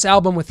wait to hear this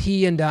album with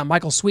he and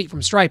Michael Sweet from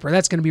Stryper.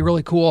 That's going to be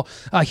really cool.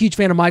 Huge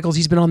fan of Michael's.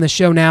 He's been on this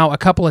show now a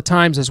couple of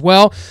times as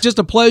well. Just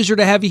a pleasure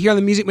to have you here on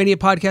the Music Mania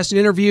podcast and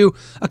interview.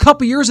 A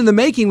couple years in the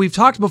making. We've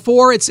talked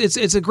before. It's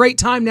a great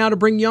time now to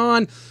bring you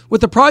on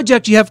with the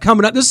project you have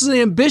coming up. This is an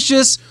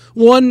ambitious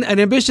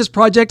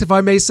project, if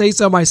I may say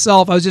so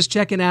myself. I was just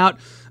checking out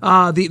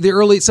some of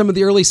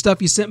the early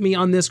stuff you sent me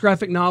on this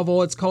graphic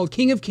novel. It's called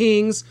King of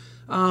Kings.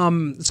 It's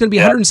going to be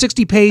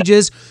 160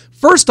 pages.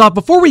 First off,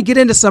 before we get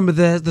into some of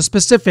the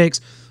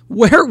specifics,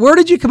 where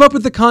did you come up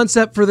with the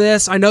concept for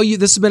this? I know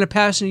this has been a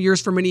passion of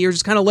yours for many years.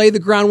 Just kind of lay the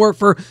groundwork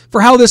for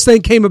how this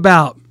thing came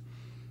about.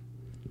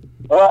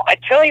 Well, I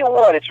tell you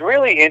what, it's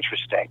really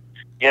interesting,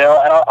 and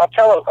I'll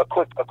tell a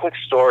quick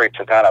story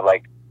to kind of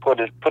like put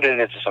it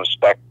into some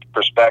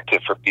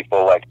perspective for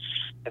people. Like,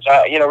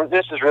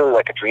 this is really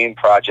like a dream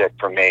project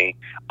for me,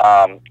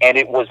 and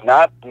it was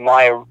not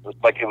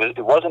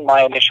it wasn't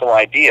my initial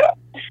idea.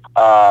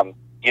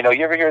 You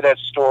ever hear that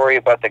story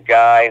about the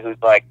guy who's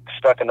like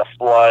stuck in the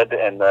flood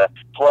and the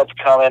flood's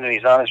coming and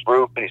he's on his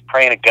roof and he's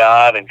praying to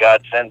God and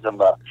God sends him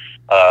a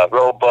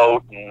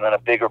rowboat and then a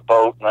bigger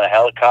boat and then a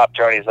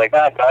helicopter and he's like,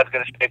 nah, God's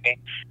going to save me.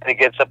 And he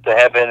gets up to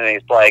heaven and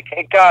he's like,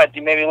 hey, God,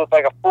 you made me look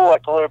like a fool. I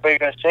told everybody you're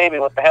going to save me.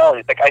 What the hell? And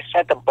he's like, I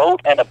sent a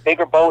boat and a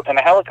bigger boat and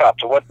a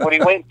helicopter. What are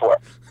you waiting for?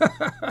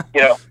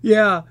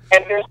 Yeah.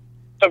 And there's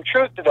some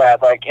truth to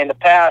that. Like in the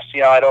past,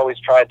 I'd always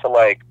tried to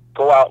like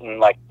go out and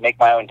like make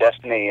my own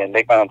destiny and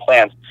make my own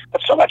plans.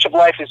 But so much of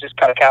life is just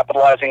kind of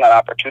capitalizing on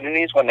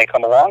opportunities when they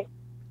come along.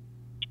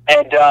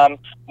 And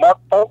Mark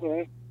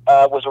Bolton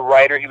was a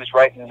writer. He was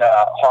writing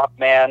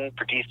Hawkman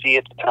for DC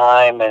at the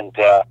time and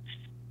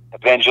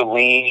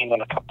Evangeline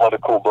and a couple other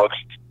cool books.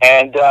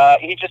 And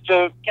he just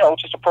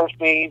approached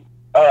me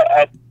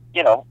at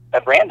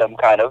random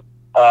kind of.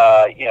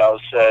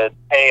 Said,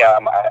 hey,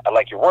 I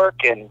like your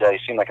work and you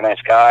seem like a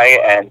nice guy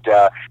and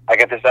I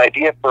got this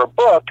idea for a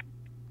book,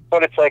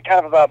 but it's like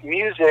kind of about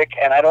music,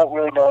 and I don't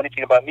really know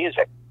anything about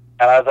music.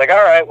 And I was like,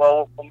 all right,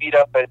 well, we'll meet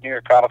up at New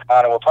York Comic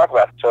Con and we'll talk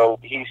about it. So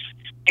he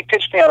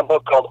pitched me on a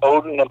book called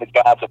Odin and the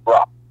Gods of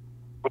Rock,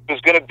 which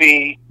was going to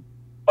be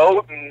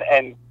Odin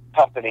and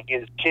company,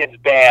 his kids'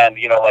 band,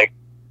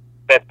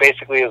 that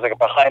basically is like a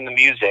behind the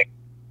music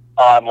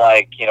on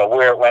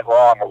where it went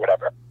wrong or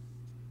whatever.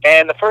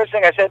 And the first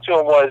thing I said to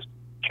him was,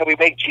 can we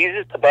make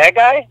Jesus the bad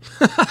guy?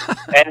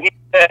 And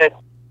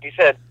he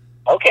said,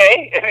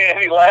 okay, and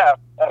he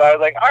laughed, and I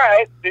was like, all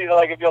right,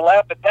 if you'll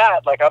laugh at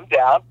that, like I'm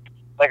down,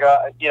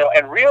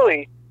 and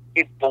really,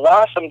 it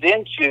blossomed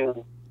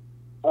into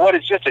what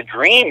is just a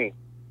dream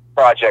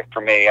project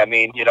for me. I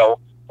mean,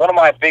 one of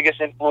my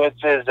biggest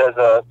influences as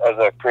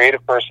a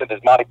creative person is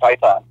Monty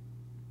Python,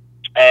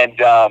 and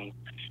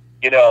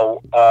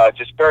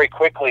just very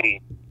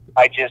quickly,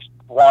 I just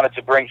wanted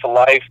to bring to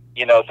life,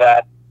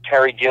 that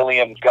Terry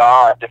Gilliam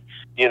God,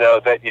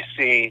 that you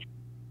see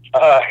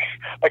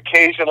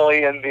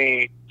occasionally in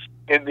the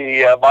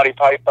Monty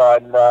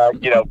Python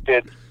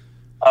bits,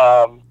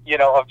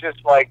 of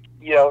just like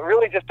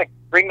really just to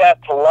bring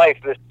that to life,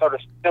 this sort of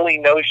silly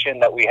notion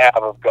that we have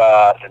of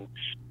God and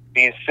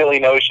these silly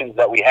notions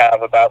that we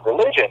have about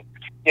religion.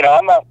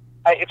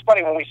 It's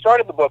funny, when we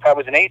started the book, I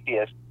was an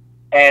atheist,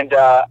 and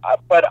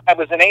but I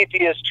was an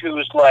atheist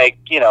who's like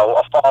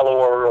a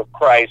follower of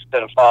Christ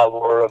and a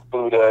follower of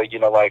Buddha.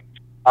 Like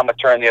I'm a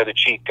turn the other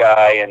cheek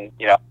guy, and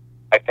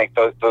I think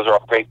those are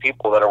all great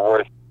people that are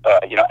worth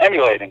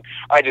emulating.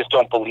 I just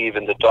don't believe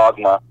in the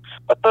dogma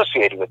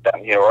associated with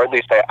them, or at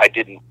least I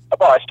didn't.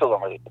 Well, I still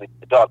don't really believe in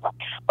the dogma,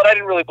 but I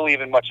didn't really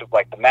believe in much of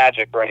like the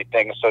magic or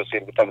anything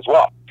associated with them as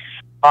well.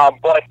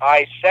 But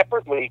I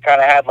separately kind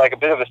of had like a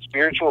bit of a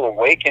spiritual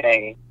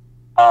awakening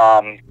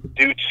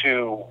due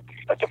to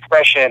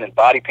depression and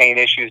body pain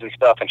issues and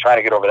stuff, and trying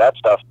to get over that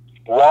stuff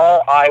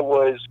while I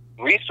was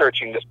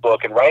researching this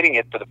book and writing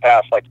it for the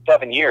past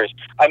 7 years.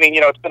 I mean,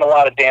 it's been a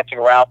lot of dancing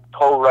around,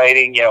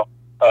 co-writing.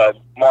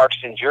 Mark's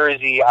in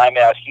Jersey, I'm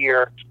out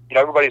here.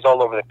 Everybody's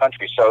all over the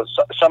country. So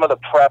some of the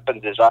prep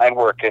and design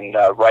work and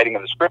writing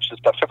of the scripts and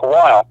stuff took a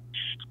while,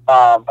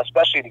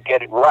 especially to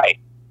get it right.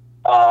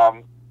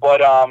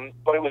 But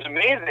it was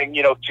amazing,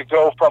 to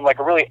go from a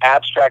really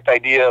abstract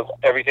idea of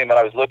everything that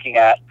I was looking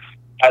at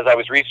as I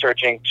was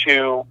researching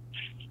to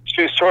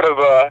sort of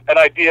an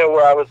idea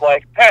where I was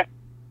like,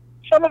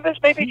 some of this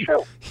may be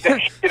true.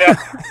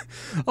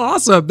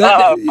 Awesome.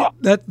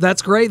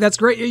 That's great. That's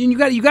great. And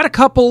you got a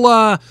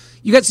couple.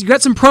 You got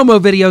some promo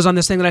videos on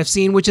this thing that I've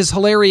seen, which is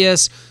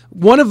hilarious.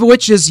 One of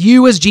which is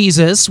you as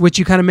Jesus, which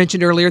you kind of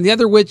mentioned earlier, and the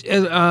other which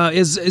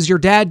is your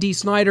dad, Dee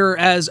Snider,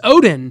 as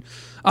Odin.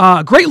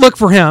 Great look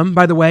for him,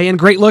 by the way, and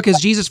great look as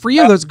Jesus for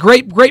you. Those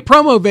great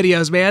promo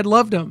videos, man.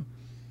 Loved them.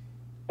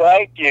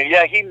 Thank you.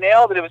 Yeah, he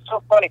nailed it. It was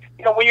so funny.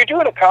 When you're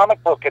doing a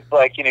comic book, it's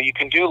you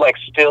can do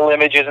still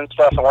images and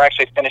stuff, and we're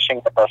actually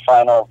finishing our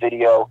final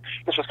video.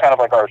 This was kind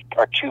of our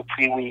two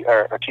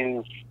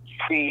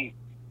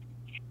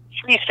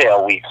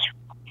pre-sale weeks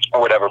or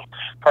whatever,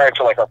 prior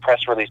to our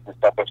press release and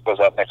stuff, which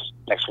goes out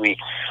next week,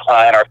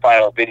 and our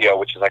final video,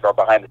 which is our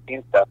behind the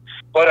scenes stuff.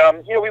 But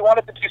we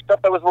wanted to do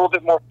stuff that was a little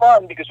bit more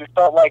fun because we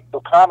felt like the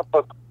comic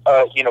book,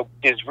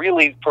 is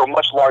really for a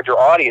much larger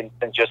audience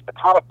than just the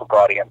comic book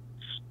audience.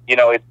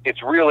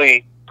 It's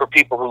really for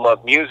people who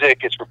love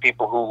music. It's for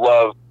people who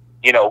love,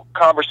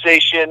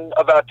 conversation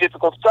about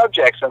difficult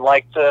subjects and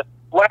like to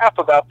laugh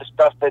about the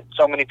stuff that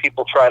so many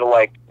people try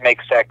to make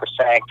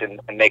sacrosanct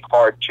and make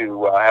hard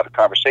to have a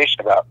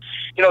conversation about.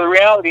 The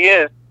reality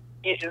is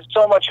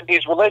so much of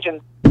these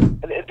religions,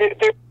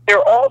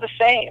 they're all the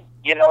same.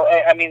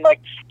 I mean,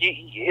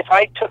 if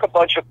I took a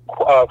bunch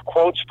of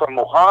quotes from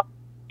Muhammad,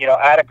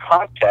 out of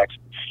context,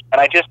 and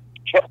I just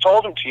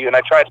told them to you, and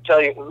I tried to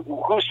tell you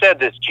who said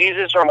this,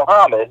 Jesus or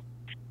Muhammad,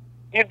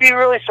 you'd be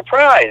really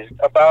surprised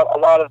about a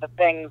lot of the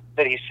things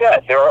that he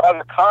said. There are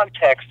other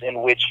contexts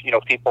in which,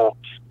 people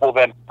will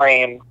then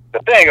frame the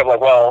thing of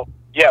well,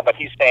 yeah, but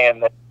he's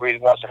saying that he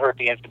wants to hurt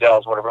the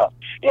infidels, whatever else.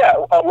 Yeah,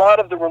 a lot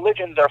of the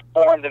religions are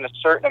formed in a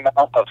certain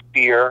amount of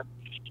fear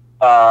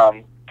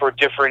for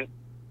different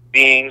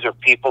beings or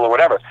people or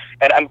whatever.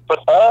 But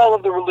all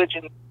of the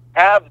religions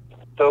have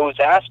those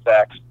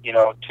aspects,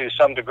 to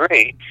some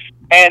degree.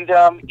 And,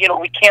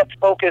 we can't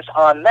focus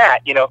on that.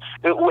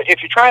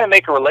 If you're trying to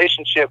make a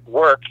relationship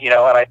work, and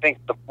I think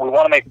we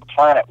want to make the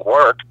planet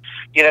work,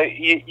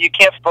 you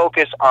can't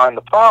focus on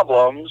the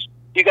problems.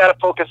 You got to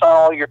focus on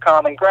all your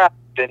common ground,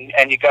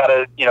 and you got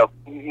to,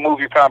 move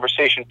your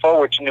conversation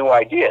forward to new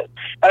ideas.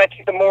 And I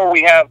think the more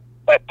we have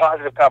that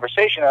positive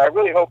conversation, and I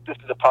really hope this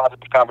is a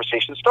positive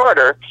conversation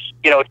starter,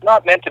 it's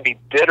not meant to be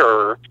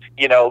bitter.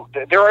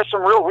 There are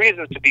some real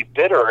reasons to be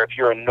bitter if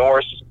you're a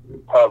Norse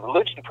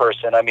religion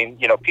person. I mean,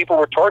 people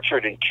were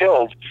tortured and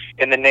killed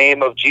in the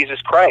name of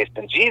Jesus Christ,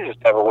 and Jesus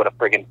never would have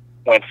friggin'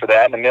 went for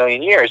that in a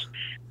million years.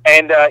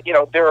 And,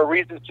 there are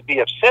reasons to be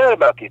upset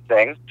about these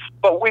things,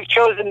 but we've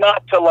chosen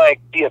not to,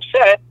 be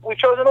upset. We've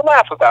chosen to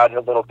laugh about it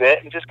a little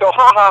bit and just go,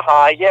 ha, ha,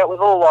 ha, yeah, it was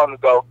a little long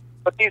ago.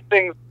 But these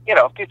things,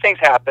 these things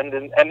happened,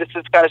 and this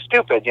is kind of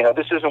stupid.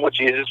 This isn't what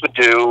Jesus would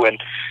do,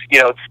 and,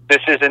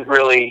 this isn't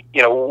really,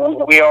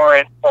 we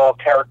aren't all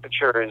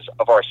caricatures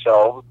of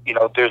ourselves.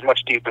 There's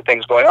much deeper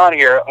things going on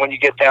here. When you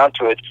get down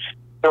to it,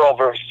 they're all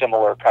very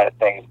similar kind of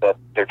things that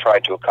they're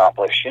trying to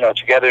accomplish.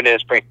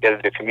 Togetherness, bring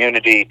together their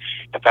community,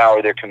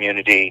 empower their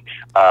community,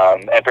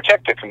 and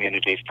protect their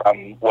community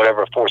from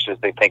whatever forces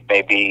they think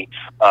may be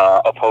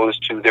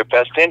opposed to their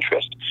best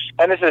interest.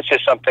 And this is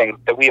just something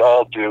that we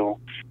all do,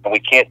 and we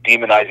can't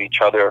demonize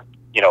each other,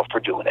 for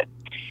doing it.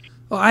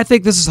 Well, I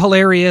think this is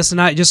hilarious,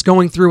 and just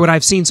going through what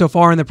I've seen so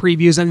far in the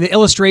previews, and the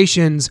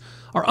illustrations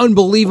are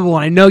unbelievable.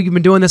 And I know you've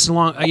been doing this for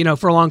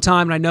a long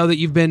time, and I know that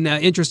you've been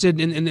interested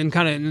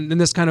in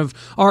this kind of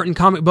art and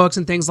comic books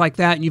and things like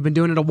that, and you've been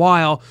doing it a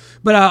while.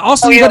 But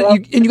also, you got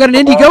an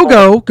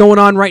Indiegogo going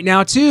on right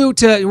now too,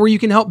 where you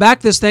can help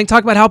back this thing.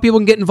 Talk about how people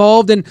can get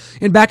involved and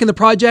back in the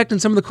project, and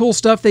some of the cool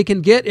stuff they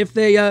can get if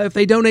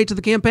they donate to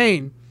the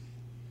campaign.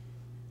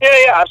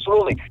 Yeah,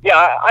 absolutely.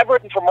 Yeah, I've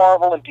written for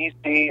Marvel and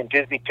DC and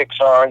Disney,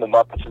 Pixar, and the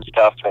Muppets and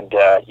stuff. And,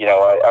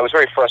 I was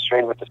very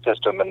frustrated with the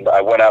system, and I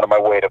went out of my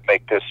way to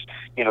make this,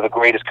 the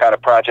greatest kind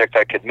of project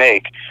I could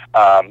make,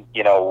 and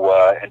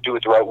do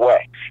it the right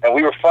way. And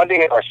we were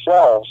funding it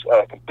ourselves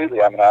completely.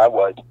 I mean, I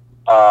was.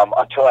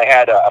 Until I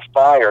had a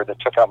fire that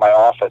took out my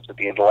office at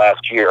the end of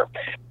last year.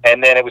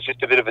 And then it was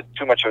just a bit of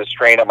too much of a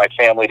strain on my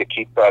family to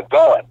keep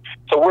going.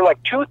 So we're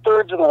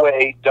 2/3 of the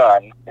way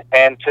done.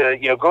 And to,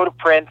 go to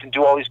print and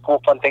do all these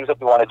cool, fun things that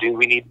we want to do,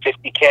 we need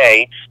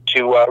 $50K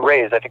to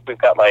raise. I think we've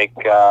got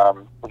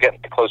we're getting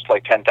close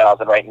to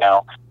 10,000 right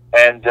now.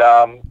 And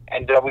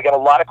we got a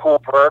lot of cool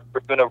perks.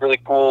 We're doing a really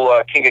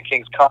cool King of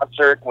Kings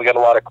concert. We got a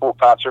lot of cool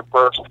concert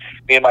perks.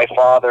 Me and my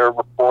father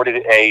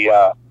recorded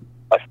a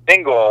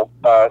single,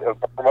 a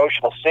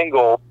promotional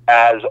single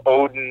as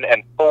Odin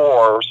and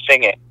Thor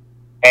singing.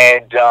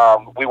 and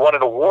we won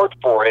an award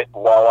for it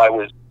while I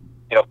was,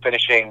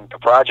 finishing the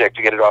project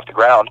to get it off the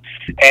ground.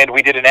 And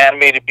we did an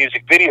animated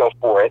music video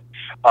for it,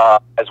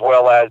 as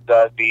well as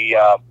the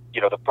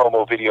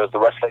promo videos, the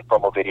wrestling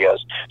promo videos.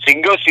 So you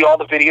can go see all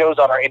the videos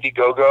on our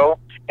Indiegogo,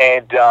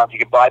 and you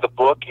can buy the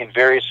book in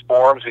various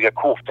forms. We got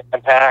cool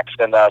fan packs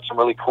and some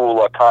really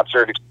cool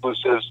concert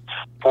exclusives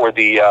for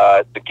the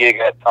gig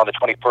on the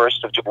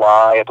 21st of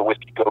July at the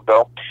Whiskey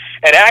Go-Go.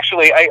 And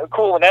actually, a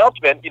cool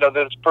announcement, you're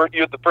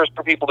the first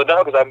people to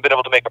know because I haven't been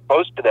able to make a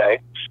post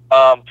today.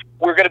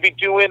 We're going to be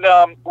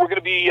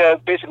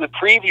basically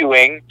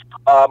previewing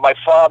my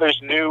father's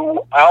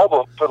new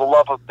album, For the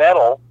Love of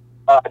Metal,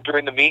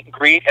 during the meet and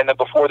greet, and then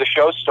before the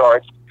show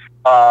starts,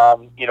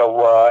 and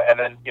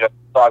then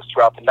songs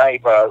throughout the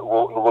night.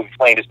 He'll be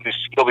playing his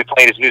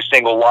new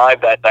single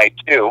live that night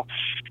too,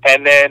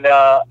 and then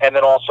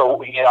also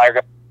he and I are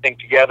going to sing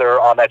together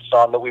on that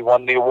song that we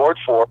won the award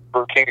for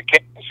King of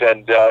Kings,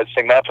 and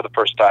sing that for the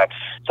first time.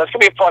 So it's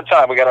gonna be a fun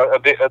time. We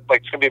got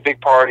it's gonna be a big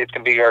party. It's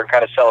gonna be our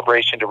kind of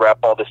celebration to wrap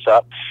all this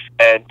up,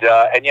 and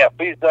yeah,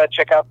 please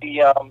check out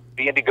the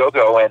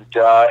Indiegogo and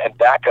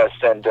back us,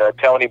 and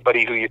tell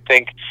anybody who you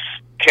think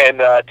can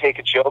take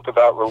a joke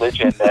about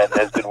religion and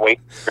has been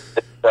waiting for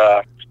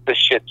this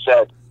shit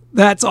said.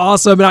 That's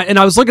awesome, and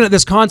I was looking at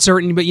this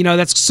concert, but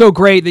that's so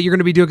great that you're going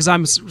to be doing,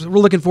 because we're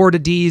looking forward to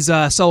Dee's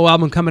solo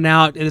album coming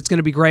out, and it's going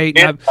to be great.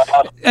 Yeah,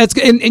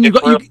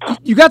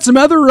 you got some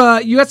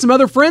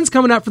other friends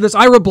coming out for this.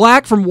 Ira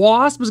Black from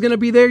Wasp is going to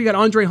be there. You got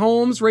Andre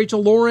Holmes,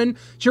 Rachel Lauren,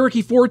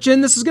 Cherokee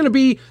Fortune. This is at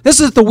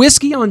the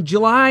Whiskey on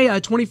July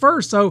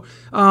 21st. So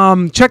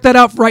check that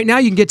out right now.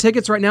 You can get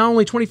tickets right now,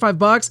 only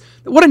 $25.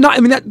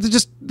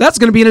 That's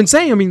going to be an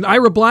insane. I mean,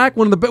 Ira Black,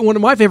 one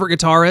of my favorite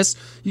guitarists.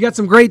 You got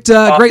some great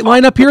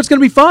lineup here. It's going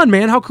to be fun,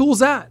 man. How cool is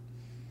that?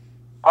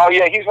 Oh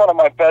yeah, he's one of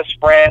my best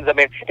friends. I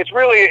mean, it's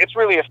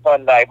really a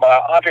fun night.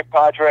 Andre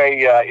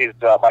Padre is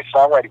my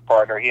songwriting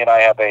partner. He and I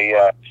have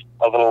a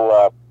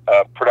little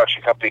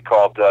production company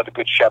called The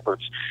Good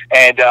Shepherds,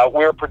 and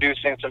we're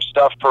producing some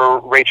stuff for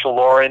Rachel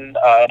Lauren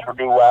and her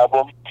new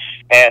album,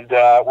 and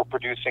we're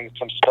producing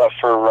some stuff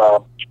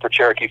for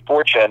Cherokee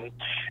Fortune,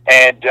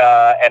 and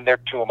they're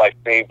two of my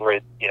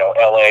favorite,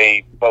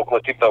 LA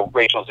vocalists, even though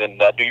Rachel's in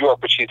New York,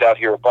 but she's out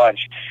here a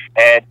bunch,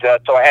 and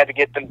so I had to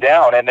get them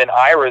down. And then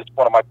Ira's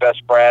one of my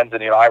best friends,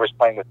 and Ira's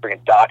playing with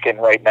freaking Dokken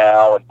right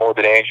now and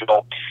Morbid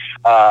Angel.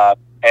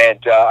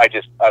 And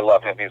I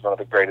love him. He's one of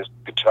the greatest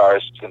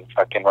guitarists in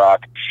fucking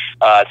rock.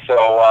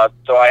 So I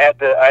had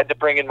to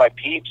bring in my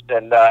peeps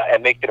and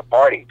make it a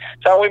party.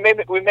 So we may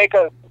make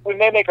a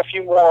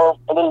few more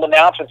little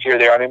announcements here or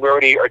there. I mean, we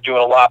already are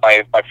doing a lot.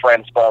 My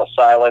friends Fall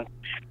Silent,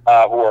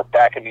 who are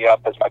backing me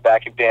up as my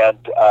backing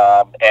band,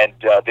 and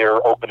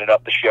they're opening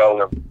up the show.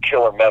 They're a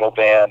killer metal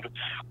band.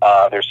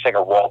 Their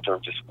singer Walter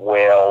just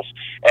wails,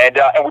 and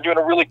we're doing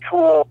a really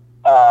cool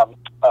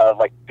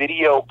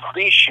video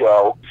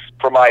pre-show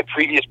for my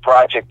previous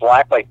project,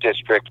 Blacklight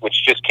District,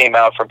 which just came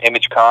out from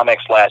Image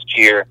Comics last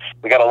year.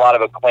 We got a lot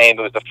of acclaim.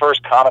 It was the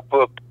first comic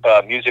book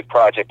music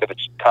project of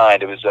its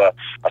kind. It was a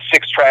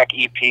 6-track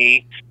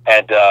EP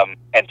and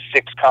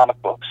 6 comic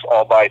books,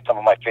 all by some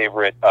of my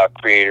favorite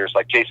creators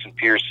like Jason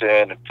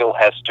Pearson and Phil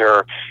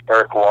Hester,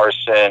 Eric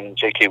Larson,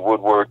 J.K.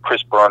 Woodward,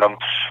 Chris Burnham.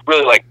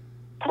 Really like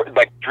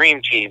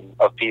dream team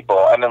of people,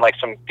 and then like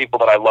some people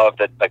that I love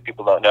that like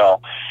people don't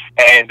know,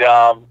 and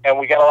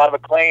we got a lot of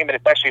acclaim, and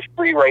it's actually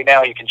free right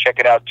now. You can check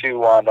it out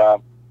too on the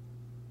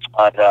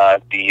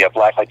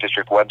Blacklight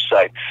District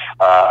website,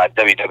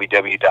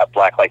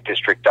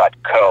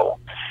 www.blacklightdistrict.co,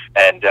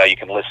 and you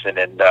can listen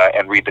and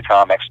read the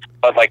comics.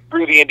 But like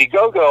through the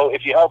Indiegogo,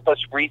 if you help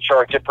us reach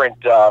our different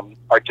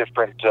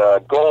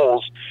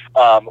goals,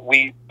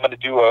 we want to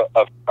do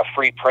a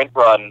free print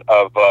run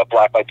of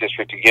Blacklight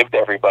District to give to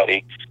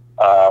everybody.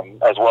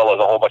 As well as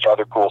a whole bunch of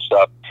other cool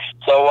stuff.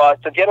 So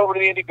get over to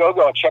the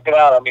Indiegogo and check it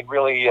out. I mean,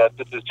 really,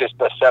 this is just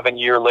a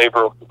 7-year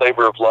labor of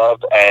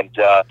love, and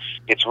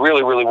it's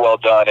really, really well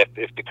done.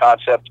 If the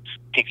concept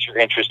piques your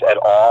interest at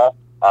all,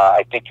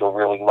 I think you'll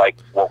really like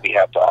what we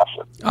have to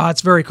offer.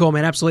 It's very cool,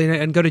 man. Absolutely.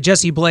 And go to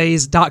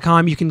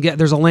jesseblaze.com. You can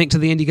there's a link to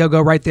the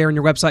Indiegogo right there on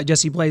your website,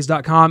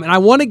 jesseblaze.com. And I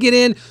want to get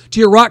into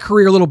your rock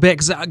career a little bit,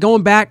 because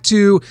going back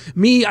to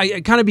me,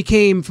 I kind of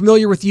became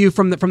familiar with you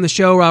from the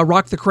show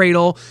Rock the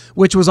Cradle,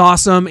 which was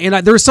awesome. And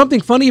there was something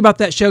funny about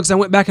that show, because I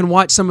went back and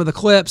watched some of the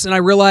clips, and I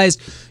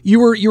realized you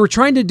were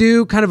trying to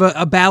do kind of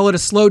a ballad, a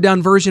slowed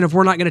down version of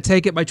We're Not Gonna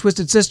Take It by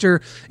Twisted Sister,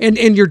 and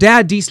your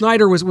dad, Dee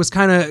Snider, was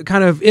kind of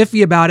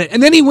iffy about it.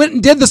 And then he went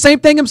and did the same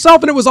thing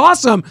himself, and it was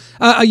awesome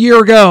a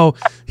year ago.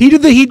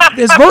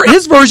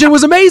 His version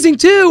was amazing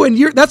too, and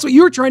that's what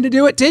you were trying to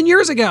do 10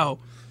 years ago.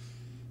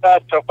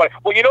 That's so funny.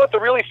 Well, you know what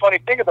the really funny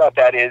thing about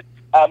that is,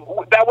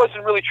 that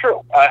wasn't really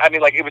true. I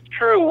mean, like, it was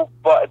true,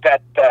 but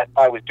that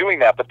I was doing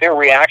that, but their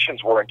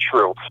reactions weren't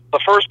true. The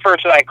first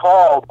person I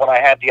called when I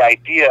had the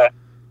idea,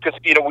 because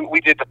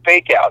we did the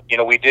fake out.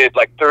 We did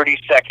like 30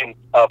 seconds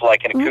of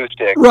like an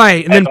acoustic,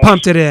 right, and then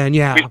pumped it in.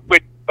 Yeah. We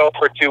switched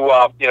over to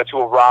a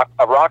rock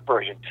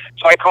version.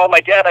 So I called my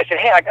dad. I said,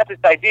 "Hey, I got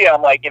this idea."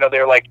 I'm like,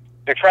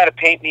 they're they're trying to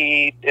paint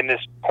me in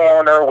this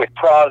corner with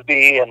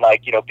Crosby and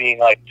like, you know, being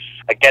like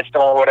against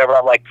them or whatever.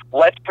 I'm like,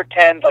 let's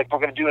pretend like we're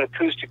going to do an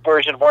acoustic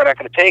version of We're Not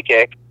Going to Take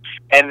It,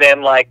 and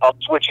then like I'll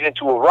switch it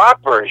into a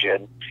rock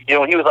version. You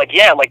know, and he was like,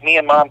 yeah, like me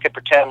and Mom can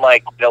pretend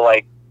like, you know,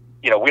 like,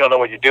 you know, we don't know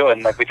what you're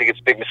doing, like we think it's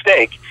a big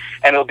mistake,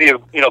 and it'll be a,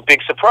 you know,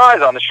 big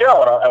surprise on the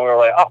show. And we were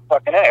like, oh,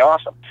 fucking A,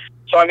 awesome.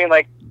 So I mean,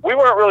 like, we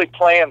weren't really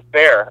playing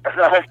fair.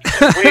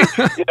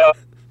 You know,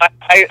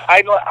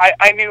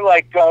 I knew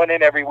like going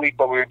in every week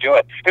what we were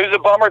doing. It was a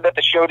bummer that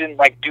the show didn't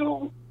like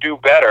do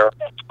better.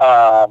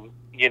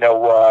 You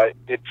know,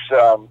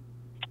 it's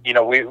you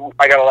know,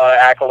 I got a lot of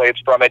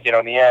accolades from it. You know,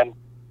 in the end,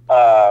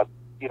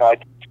 you know,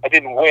 I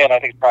didn't win. I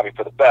think it's probably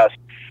for the best.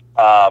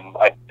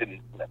 I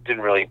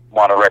didn't really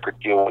want a record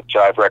deal with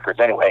Jive Records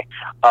anyway.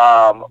 You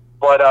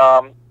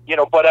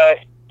know,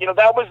 you know,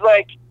 that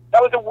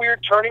was a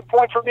weird turning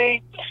point for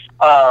me.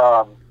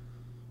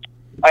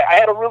 I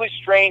had a really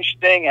strange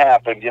thing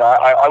happen. You know,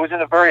 I was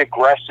in a very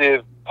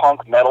aggressive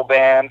punk metal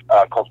band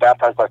called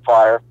Baptized by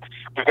Fire.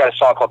 We've got a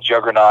song called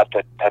Juggernaut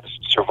that has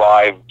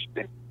survived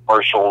in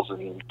commercials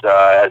and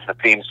as the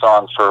theme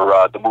song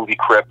for the movie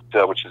Crypt,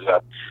 which is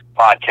a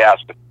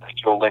podcast with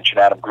Joe Lynch and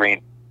Adam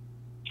Green.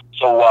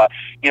 So,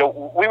 you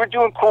know, we were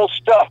doing cool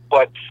stuff,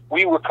 but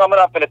we were coming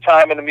up in a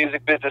time in the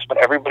music business when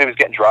everybody was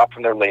getting dropped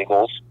from their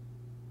labels,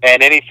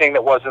 and anything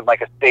that wasn't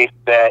like a safe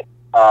bet,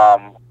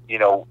 you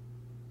know,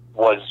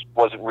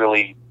 wasn't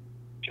really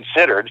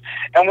considered.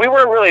 And we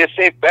weren't really a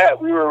safe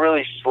bet. We were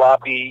really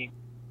sloppy,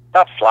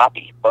 not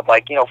sloppy, but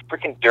like, you know,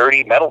 freaking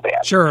dirty metal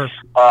band. Sure.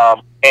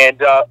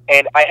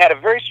 And I had a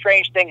very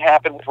strange thing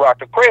happen with Rock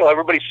the Cradle.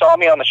 Everybody saw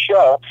me on the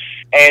show,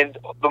 and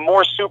the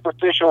more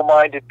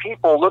superficial-minded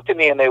people looked at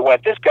me and they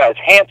went, this guy's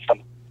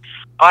handsome.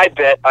 I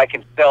bet I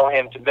can sell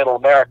him to Middle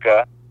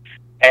America,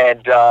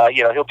 and,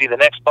 you know, he'll be the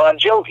next Bon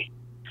Jovi.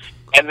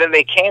 And then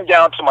they came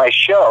down to my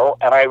show,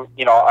 and I was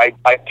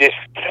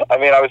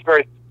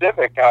very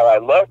specific how I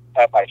looked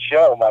at my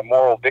show, my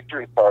moral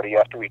victory party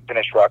after we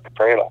finished Rock the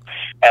Cradle.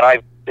 And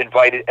I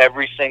invited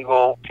every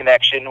single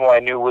connection who I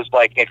knew was,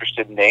 like,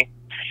 interested in me.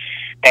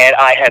 And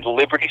I had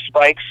Liberty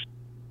spikes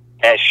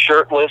and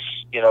shirtless,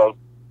 you know,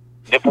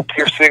 nipple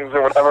piercings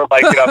or whatever.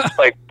 Like, you know, I'm just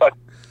like, fuck.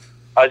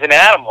 I was an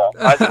animal.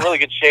 I was in really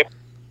good shape,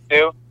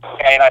 too.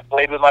 And I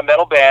played with my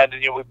metal band,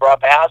 and, you know, we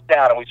brought the house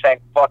down, and we sang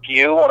Fuck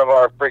You, one of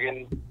our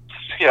friggin',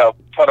 you know,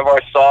 one of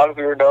our songs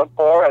we were known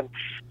for, and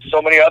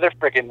so many other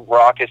friggin'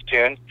 raucous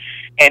tunes.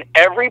 And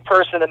every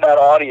person in that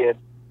audience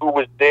who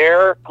was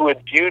there, who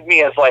had viewed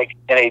me as, like,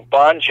 in a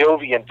Bon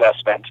Jovi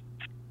investment,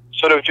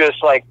 sort of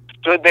just, like,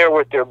 stood there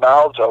with their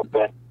mouths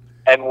open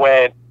and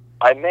went,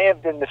 I may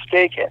have been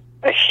mistaken,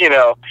 you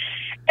know.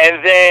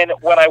 And then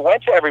when I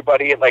went to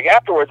everybody, like,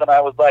 afterwards, and I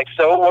was like,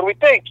 so what do we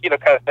think, you know,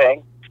 kind of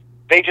thing,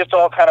 they just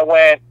all kind of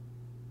went,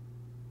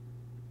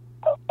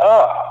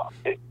 oh,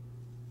 it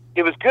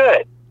was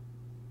good.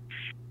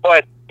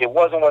 But it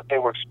wasn't what they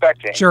were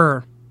expecting.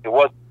 Sure. It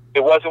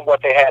wasn't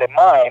what they had in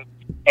mind,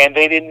 and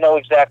they didn't know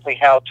exactly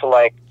how to,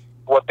 like,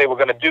 what they were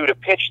going to do to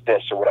pitch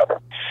this or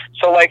whatever.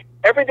 So, like,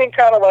 everything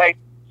kind of, like,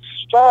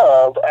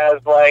 stalled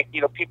as, like,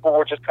 you know, people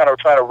were just kind of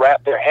trying to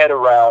wrap their head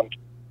around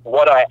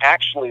what I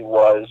actually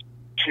was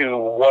to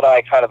what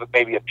I kind of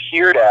maybe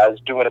appeared as,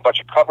 doing a bunch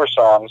of cover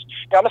songs.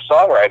 You know, I'm a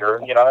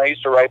songwriter. You know, I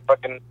used to write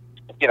fucking,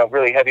 you know,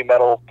 really heavy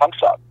metal punk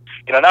songs.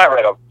 You know, and I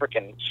write a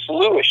freaking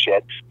slew of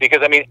shit because,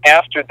 I mean,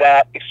 after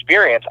that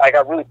experience, I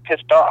got really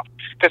pissed off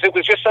because it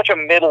was just such a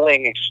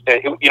middling,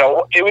 you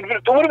know, it would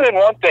have been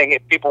one thing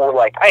if people were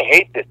like, I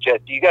hate this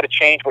shit, you got to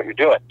change what you're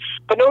doing.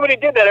 But nobody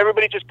did that.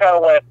 Everybody just kind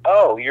of went,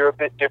 oh, you're a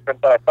bit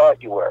different than I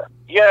thought you were.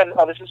 Yeah,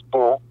 no, this is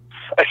cool.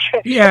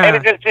 Yeah. And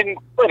it just didn't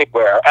go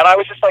anywhere. And I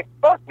was just like,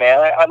 fuck, man,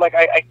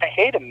 I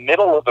hate a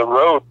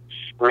middle-of-the-road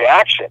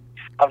reaction.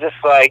 I'm just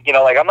like, you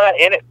know, like, I'm not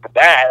in it for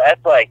that.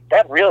 That's like,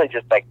 that really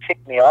just, like,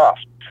 ticked me off.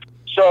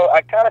 So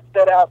I kind of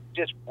set out to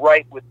just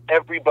write with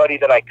everybody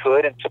that I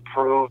could and to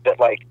prove that,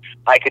 like,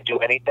 I could do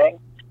anything.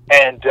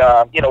 And,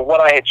 you know, what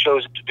I had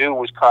chosen to do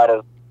was kind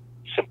of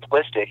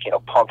simplistic, you know,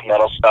 punk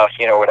metal stuff,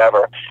 you know,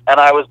 whatever. And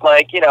I was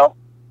like, you know,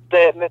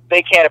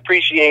 they can't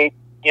appreciate,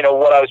 you know,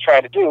 what I was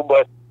trying to do,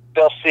 but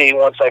they'll see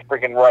once I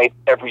freaking write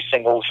every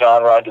single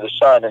genre under the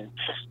sun and,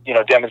 you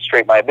know,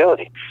 demonstrate my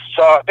ability.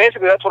 So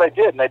basically that's what I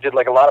did. And I did,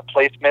 like, a lot of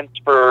placements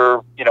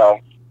for, you know,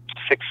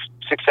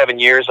 6-7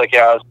 years. Like,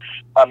 yeah, I was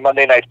on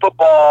Monday Night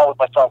Football with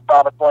my song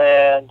Promised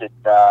Land,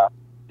 and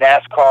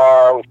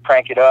NASCAR with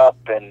Crank It Up,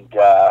 and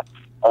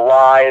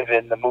Alive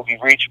in the movie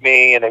Reach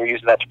Me, and they were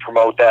using that to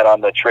promote that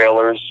on the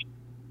trailers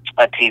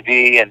on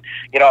TV. And,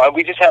 you know,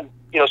 we just had,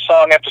 you know,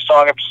 song after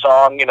song after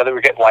song, you know, they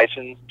were getting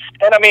licensed.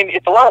 And I mean,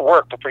 it's a lot of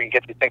work to freaking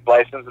get these things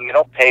licensed, and they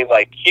don't pay,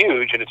 like,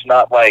 huge, and it's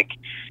not like,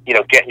 you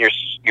know, getting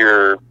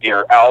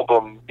your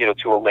album, you know,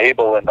 to a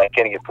label and, like,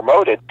 getting it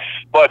promoted.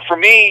 But for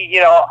me, you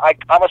know,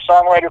 I'm a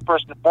songwriter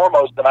first and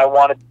foremost, and I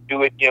wanted to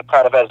do it, you know,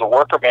 kind of as a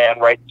worker man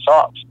writing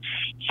songs.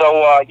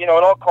 So, you know,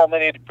 it all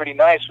culminated pretty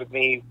nice with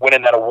me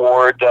winning that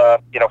award,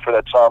 you know, for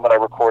that song that I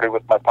recorded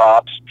with my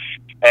pops.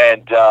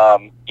 And,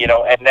 you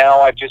know, and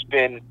now I've just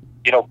been,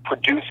 you know,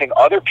 producing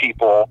other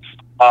people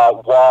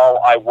while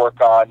I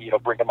work on,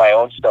 bringing my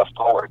own stuff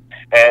forward.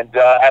 And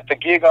at the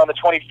gig on the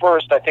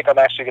 21st, I think I'm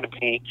actually going to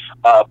be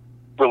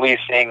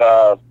releasing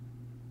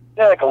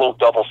like a little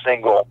double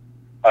single.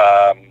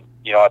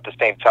 At the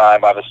same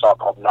time, I have a song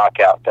called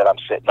Knockout that I'm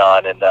sitting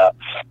on, and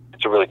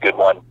it's a really good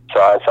one.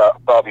 So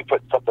I'll be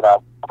putting something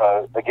out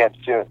again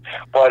soon.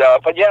 But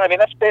yeah, I mean,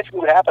 that's basically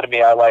what happened to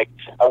me. I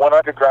went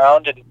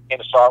underground and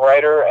became a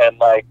songwriter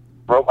and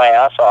wrote my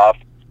ass off,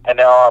 and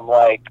now I'm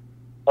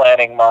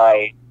planning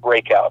my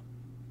breakout.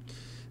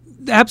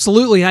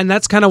 Absolutely, and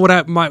that's kind of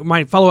what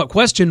my follow-up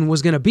question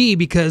was going to be,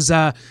 because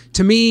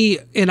to me,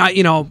 and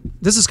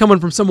this is coming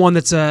from someone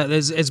that's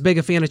as big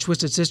a fan of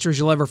Twisted Sister as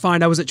you'll ever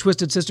find. I was at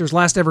Twisted Sister's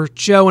last ever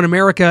show in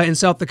America in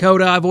South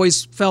Dakota. I've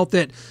always felt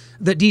that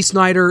Dee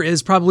Snider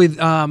is probably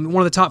one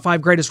of the top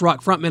 5 greatest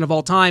rock frontmen of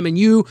all time, and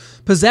you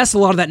possess a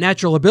lot of that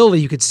natural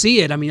ability. You could see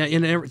it. I mean,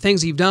 in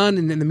things you've done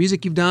and in the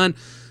music you've done.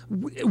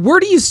 Where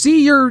do you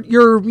see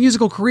your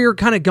musical career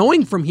kind of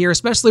going from here,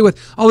 especially with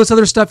all this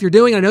other stuff you're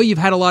doing? I know you've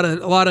had a lot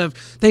of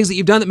things that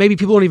you've done that maybe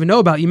people don't even know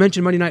about. You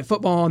mentioned Monday Night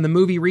Football and the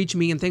movie Reach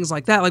Me and things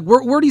like that.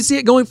 Where do you see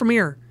it going from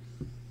here?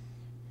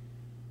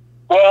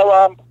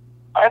 Well,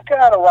 I've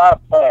got a lot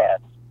of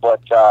plans,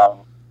 but a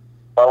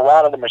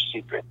lot of them are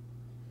secret.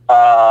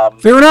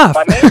 Fair enough.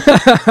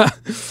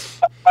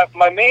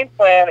 My main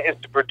plan is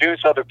to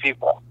produce other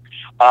people.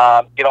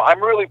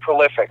 I'm really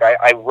prolific.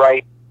 I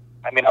write.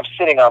 I mean, I'm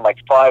sitting on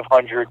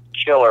 500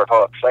 killer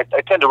hooks.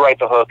 I tend to write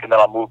the hook and then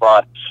I'll move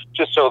on,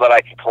 just so that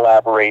I can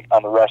collaborate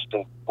on the rest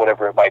of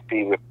whatever it might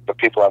be with the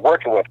people I'm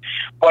working with.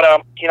 But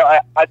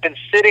I've been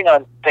sitting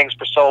on things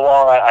for so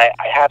long. I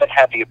haven't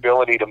had the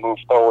ability to move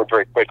forward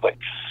very quickly.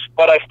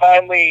 But I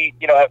finally,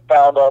 have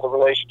found all the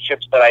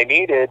relationships that I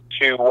needed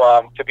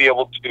to be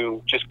able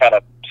to just kind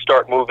of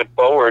start moving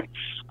forward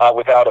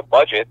without a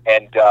budget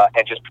and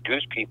just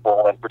produce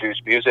people and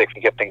produce music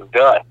and get things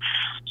done.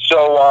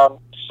 So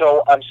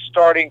I'm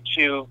starting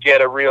to get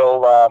a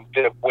real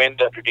bit of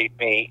wind underneath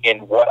me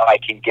in what I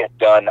can get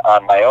done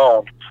on my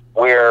own,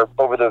 where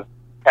over the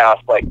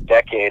past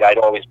decade I'd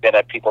always been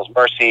at people's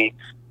mercy,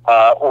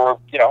 or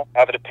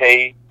having to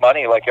pay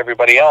money like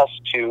everybody else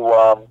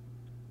to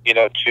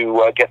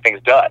get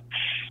things done.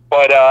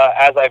 But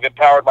as I've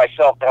empowered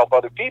myself to help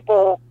other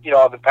people,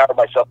 I've empowered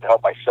myself to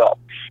help myself.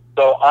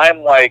 So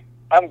I'm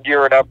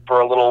gearing up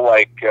for a little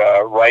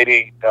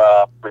writing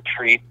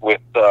retreat with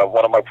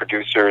one of my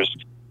producers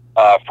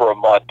for a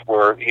month,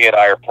 where he and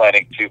I are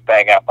planning to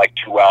bang out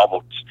 2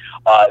 albums.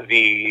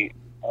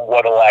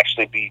 What'll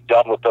actually be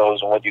done with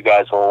those and what you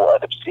guys will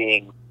end up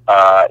seeing,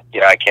 I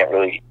can't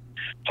really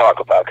talk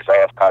about, because I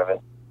have kind of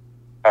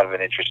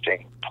an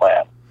interesting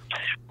plan.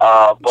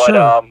 Sure.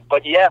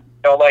 But yeah,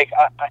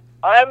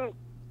 I'm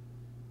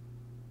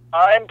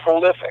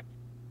prolific,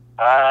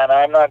 and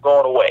I'm not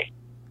going away,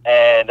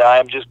 and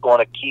I'm just going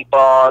to keep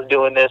on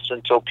doing this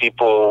until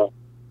people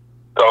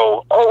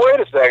go, oh, wait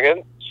a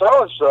second,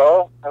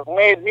 so-and-so has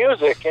made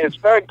music, and it's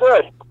very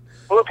good.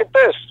 Look at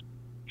this.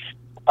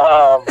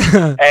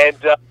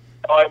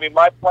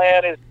 My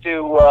plan is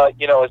to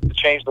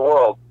change the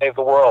world, save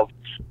the world.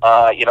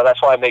 That's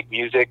why I make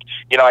music.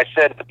 I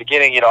said at the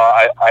beginning,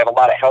 I have a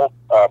lot of health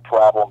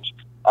problems.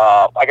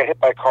 I got hit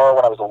by a car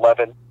when I was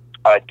 11.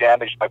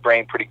 Damaged my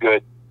brain pretty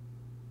good,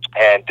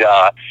 and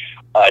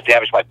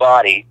damaged my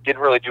body.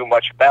 Didn't really do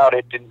much about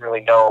it. Didn't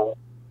really know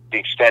the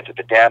extent of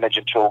the damage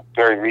until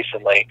very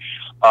recently.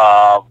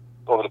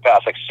 Over the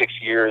past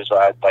 6 years,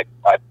 I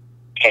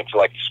came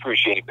to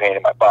excruciating pain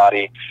in my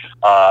body.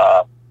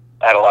 I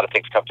had a lot of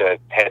things come to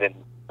head in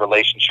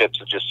relationships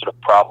and just sort of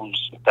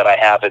problems that I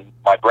have in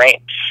my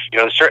brain.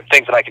 There's certain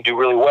things that I can do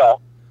really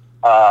well,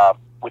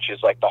 which is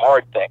the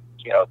hard things.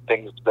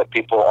 Things that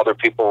other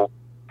people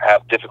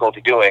have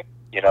difficulty doing.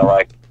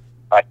 I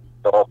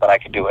hope that I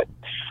can do it.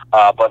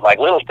 But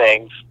little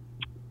things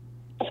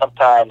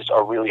sometimes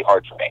are really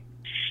hard for me.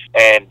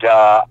 And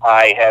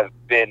I have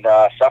been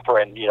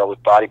suffering,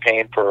 with body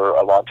pain for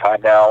a long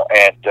time now,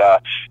 and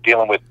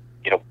dealing with,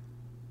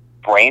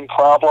 brain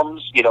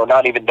problems,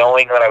 not even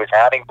knowing that I was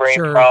having brain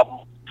Sure.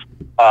 problems,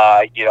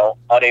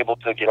 unable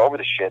to get over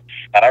the shit.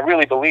 And I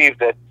really believe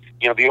that,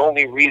 the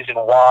only reason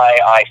why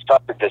I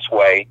suffered this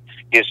way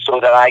is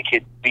so that I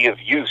could be of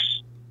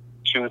use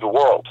to the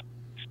world,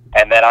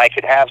 and that I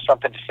could have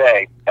something to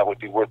say that would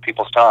be worth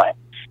people's time,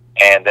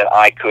 and that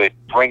I could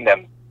bring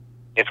them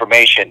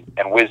information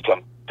and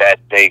wisdom that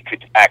they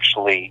could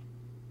actually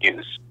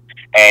use.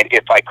 And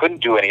if I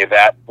couldn't do any of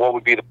that, what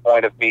would be the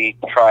point of me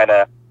trying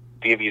to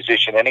be a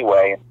musician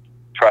anyway and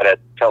try to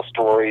tell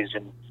stories?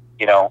 And,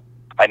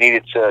 I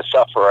needed to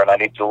suffer, and I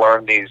needed to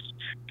learn these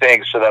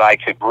things so that I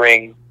could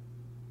bring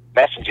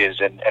messages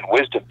and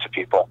wisdom to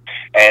people.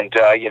 And,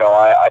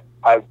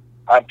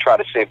 I'm trying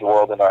to save the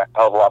world in a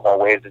hell of a lot more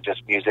ways than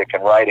just music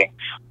and writing.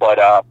 But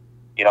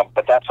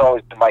that's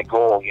always been my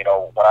goal. When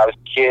I was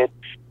a kid,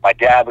 my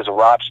dad was a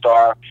rock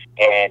star,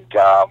 and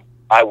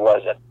I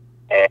wasn't.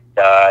 And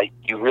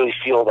you really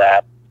feel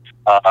that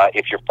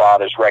if your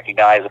father's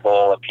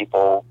recognizable and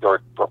people,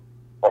 or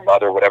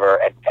mother, whatever,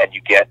 and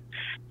you get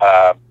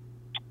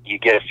you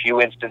get a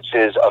few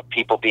instances of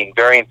people being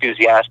very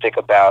enthusiastic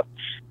about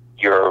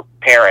your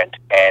parent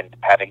and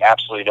having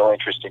absolutely no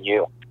interest in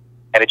you.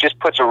 And it just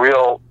puts a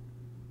real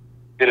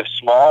bit of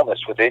smallness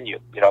within you.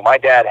 You know, my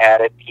dad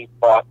had it. He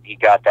thought he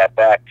got that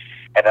back.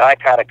 And then I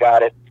kind of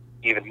got it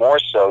even more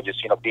so,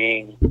 just, you know,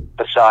 being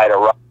beside a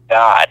rock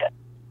God.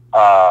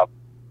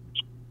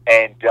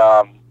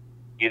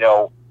 You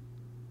know,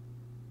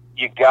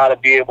 you got to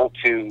be able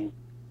to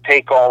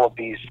take all of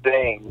these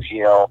things,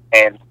 you know,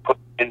 and put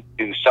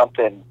into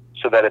something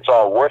so that it's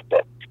all worth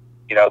it.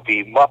 You know,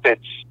 the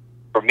Muppets,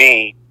 for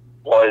me,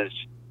 was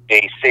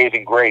a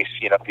saving grace.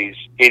 You know, these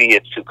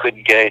idiots who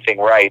couldn't get anything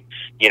right,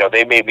 you know,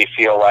 they made me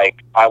feel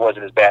like I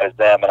wasn't as bad as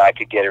them and I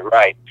could get it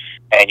right.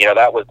 And, you know,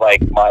 that was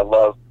like my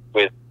love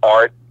with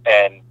art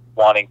and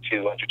wanting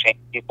to entertain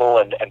people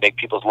and make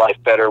people's life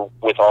better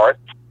with art.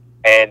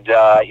 And,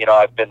 you know,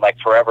 I've been like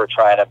forever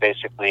trying to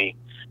basically,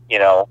 you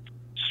know,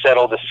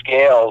 settle the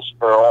scales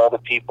for all the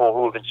people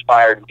who have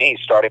inspired me,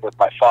 starting with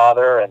my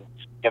father and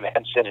Jim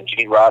Henson and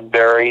Gene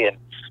Roddenberry and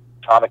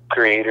comic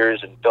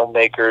creators and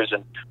filmmakers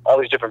and all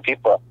these different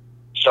people.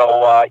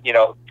 So, you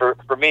know,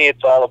 for me,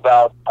 it's all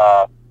about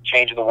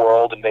changing the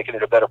world and making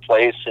it a better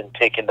place and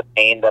taking the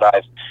pain that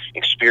I've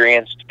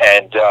experienced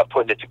and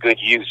putting it to good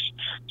use.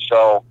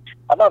 So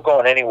I'm not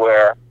going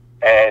anywhere.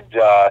 And,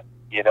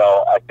 you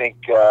know, I think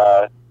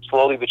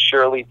slowly but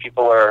surely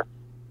people are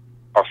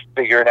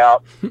figuring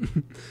out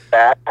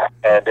that,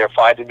 and they're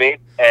finding me.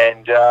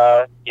 And,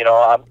 you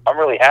know, I'm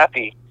really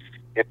happy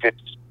if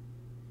it's,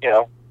 you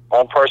know,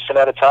 one person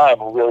at a time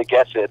who really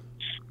gets it.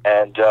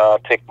 And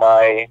take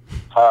my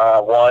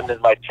 1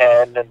 and my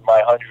 10 and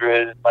my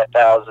 100 and my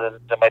 1,000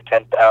 and my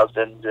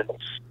 10,000, and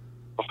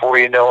before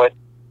you know it,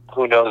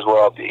 who knows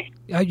where I'll be.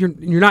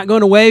 You're not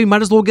going away. You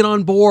might as well get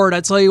on board.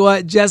 I tell you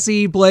what,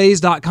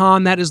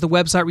 JesseBlaze.com. That is the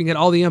website where you can get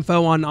all the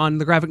info on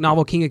the graphic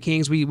novel King of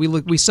Kings.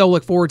 We so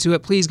look forward to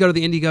it. Please go to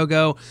the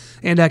Indiegogo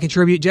and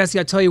contribute. Jesse,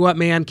 I tell you what,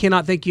 man,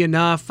 cannot thank you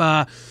enough.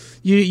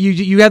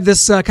 You have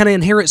this kind of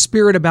inherent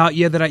spirit about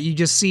you that you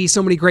just see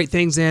so many great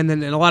things in,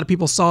 and a lot of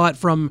people saw it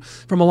from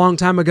a long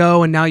time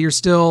ago, and now you're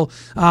still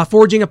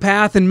forging a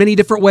path in many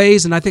different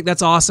ways, and I think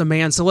that's awesome,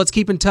 man. So let's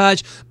keep in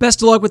touch.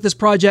 Best of luck with this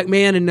project,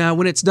 man, and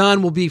when it's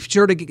done, we'll be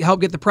sure to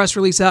help get the press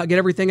release out, get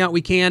everything out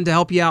we can to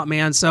help you out,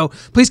 man. So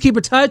please keep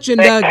in touch, and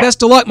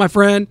best of luck, my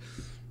friend.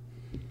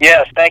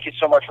 Yes, thank you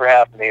so much for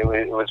having me.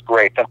 It was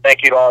great. And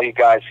thank you to all you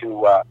guys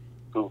who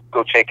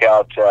go check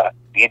out the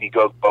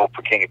Indiegogo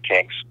for King of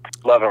Kings.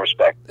 Love and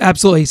respect.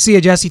 Absolutely. See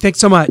you, Jesse. Thanks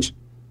so much.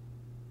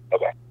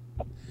 Okay.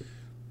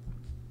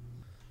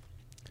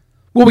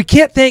 Well, we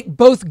can't thank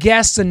both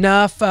guests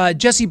enough,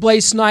 Jesse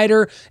Blaze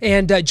Snyder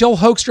and Joel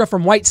Hoekstra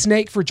from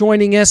Whitesnake, for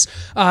joining us.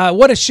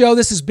 What a show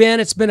this has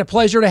been. It's been a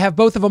pleasure to have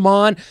both of them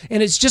on,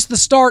 and it's just the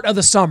start of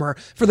the summer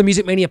for the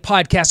Music Mania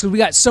podcast, because we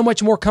got so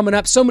much more coming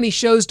up, so many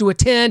shows to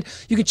attend.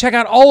 You can check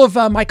out all of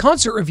my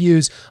concert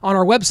reviews on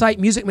our website,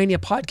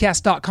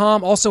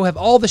 musicmaniapodcast.com. Also have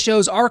all the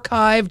shows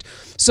archived,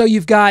 so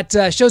you've got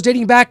shows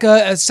dating back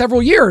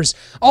several years,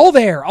 all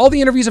there. All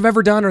the interviews I've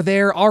ever done are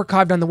there,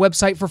 archived on the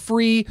website for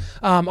free.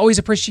 Always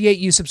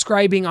appreciate you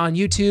subscribing on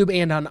YouTube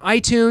and on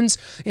iTunes.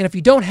 And if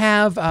you don't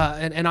have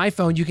an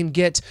iPhone, you can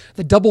get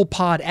the Double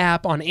Pod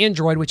app on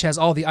Android, which has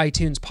all the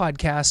iTunes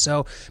podcasts.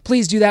 So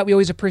please do that. We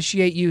always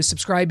appreciate you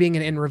subscribing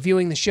and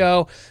reviewing the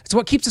show. It's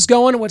what keeps us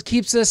going and what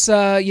keeps us,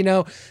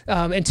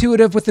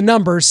 intuitive with the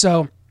numbers.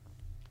 So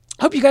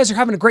hope you guys are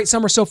having a great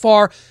summer so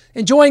far,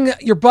 enjoying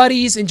your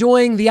buddies,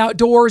 enjoying the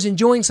outdoors,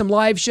 enjoying some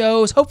live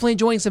shows, hopefully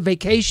enjoying some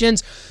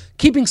vacations,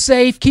 keeping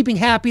safe, keeping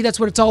happy. That's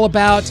what it's all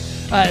about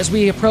as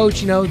we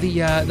approach, the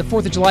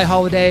 4th of July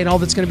holiday and all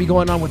that's going to be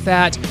going on with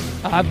that.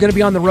 I'm going to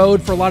be on the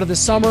road for a lot of this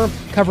summer,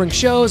 covering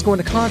shows, going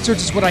to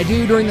concerts is what I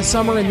do during the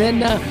summer. And then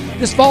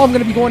this fall, I'm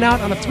going to be going out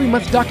on a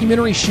 3-month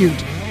documentary shoot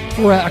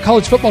for a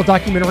college football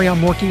documentary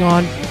I'm working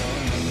on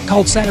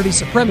called Saturday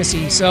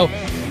Supremacy. So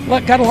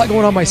got a lot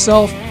going on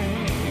myself.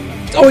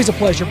 It's always a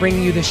pleasure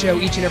bringing you this show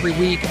each and every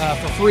week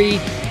for free,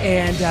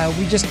 and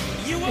we just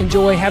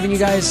enjoy having you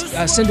guys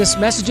send us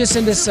messages,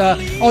 send us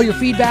all your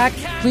feedback.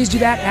 Please do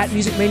that at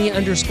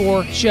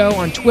musicmania_show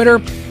on Twitter.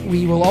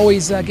 We will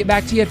always get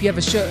back to you if you have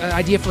an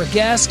idea for a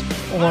guest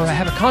or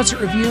have a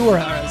concert review or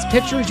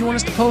pictures you want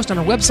us to post on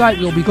our website.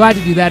 We'll be glad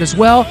to do that as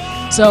well.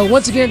 So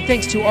once again,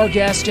 thanks to our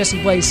guests,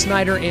 Jesse Blaze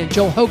Snyder and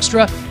Joel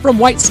Hoekstra from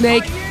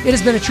Whitesnake. It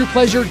has been a true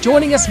pleasure.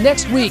 Joining us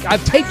next week,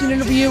 I've taped an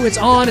interview. It's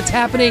on. It's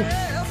happening.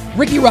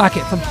 Ricky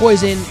Rocket from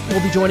Poison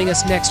will be joining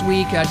us next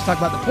week to talk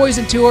about the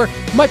Poison Tour,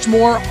 much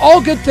more.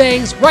 All good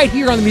things right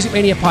here on the Music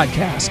Mania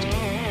podcast.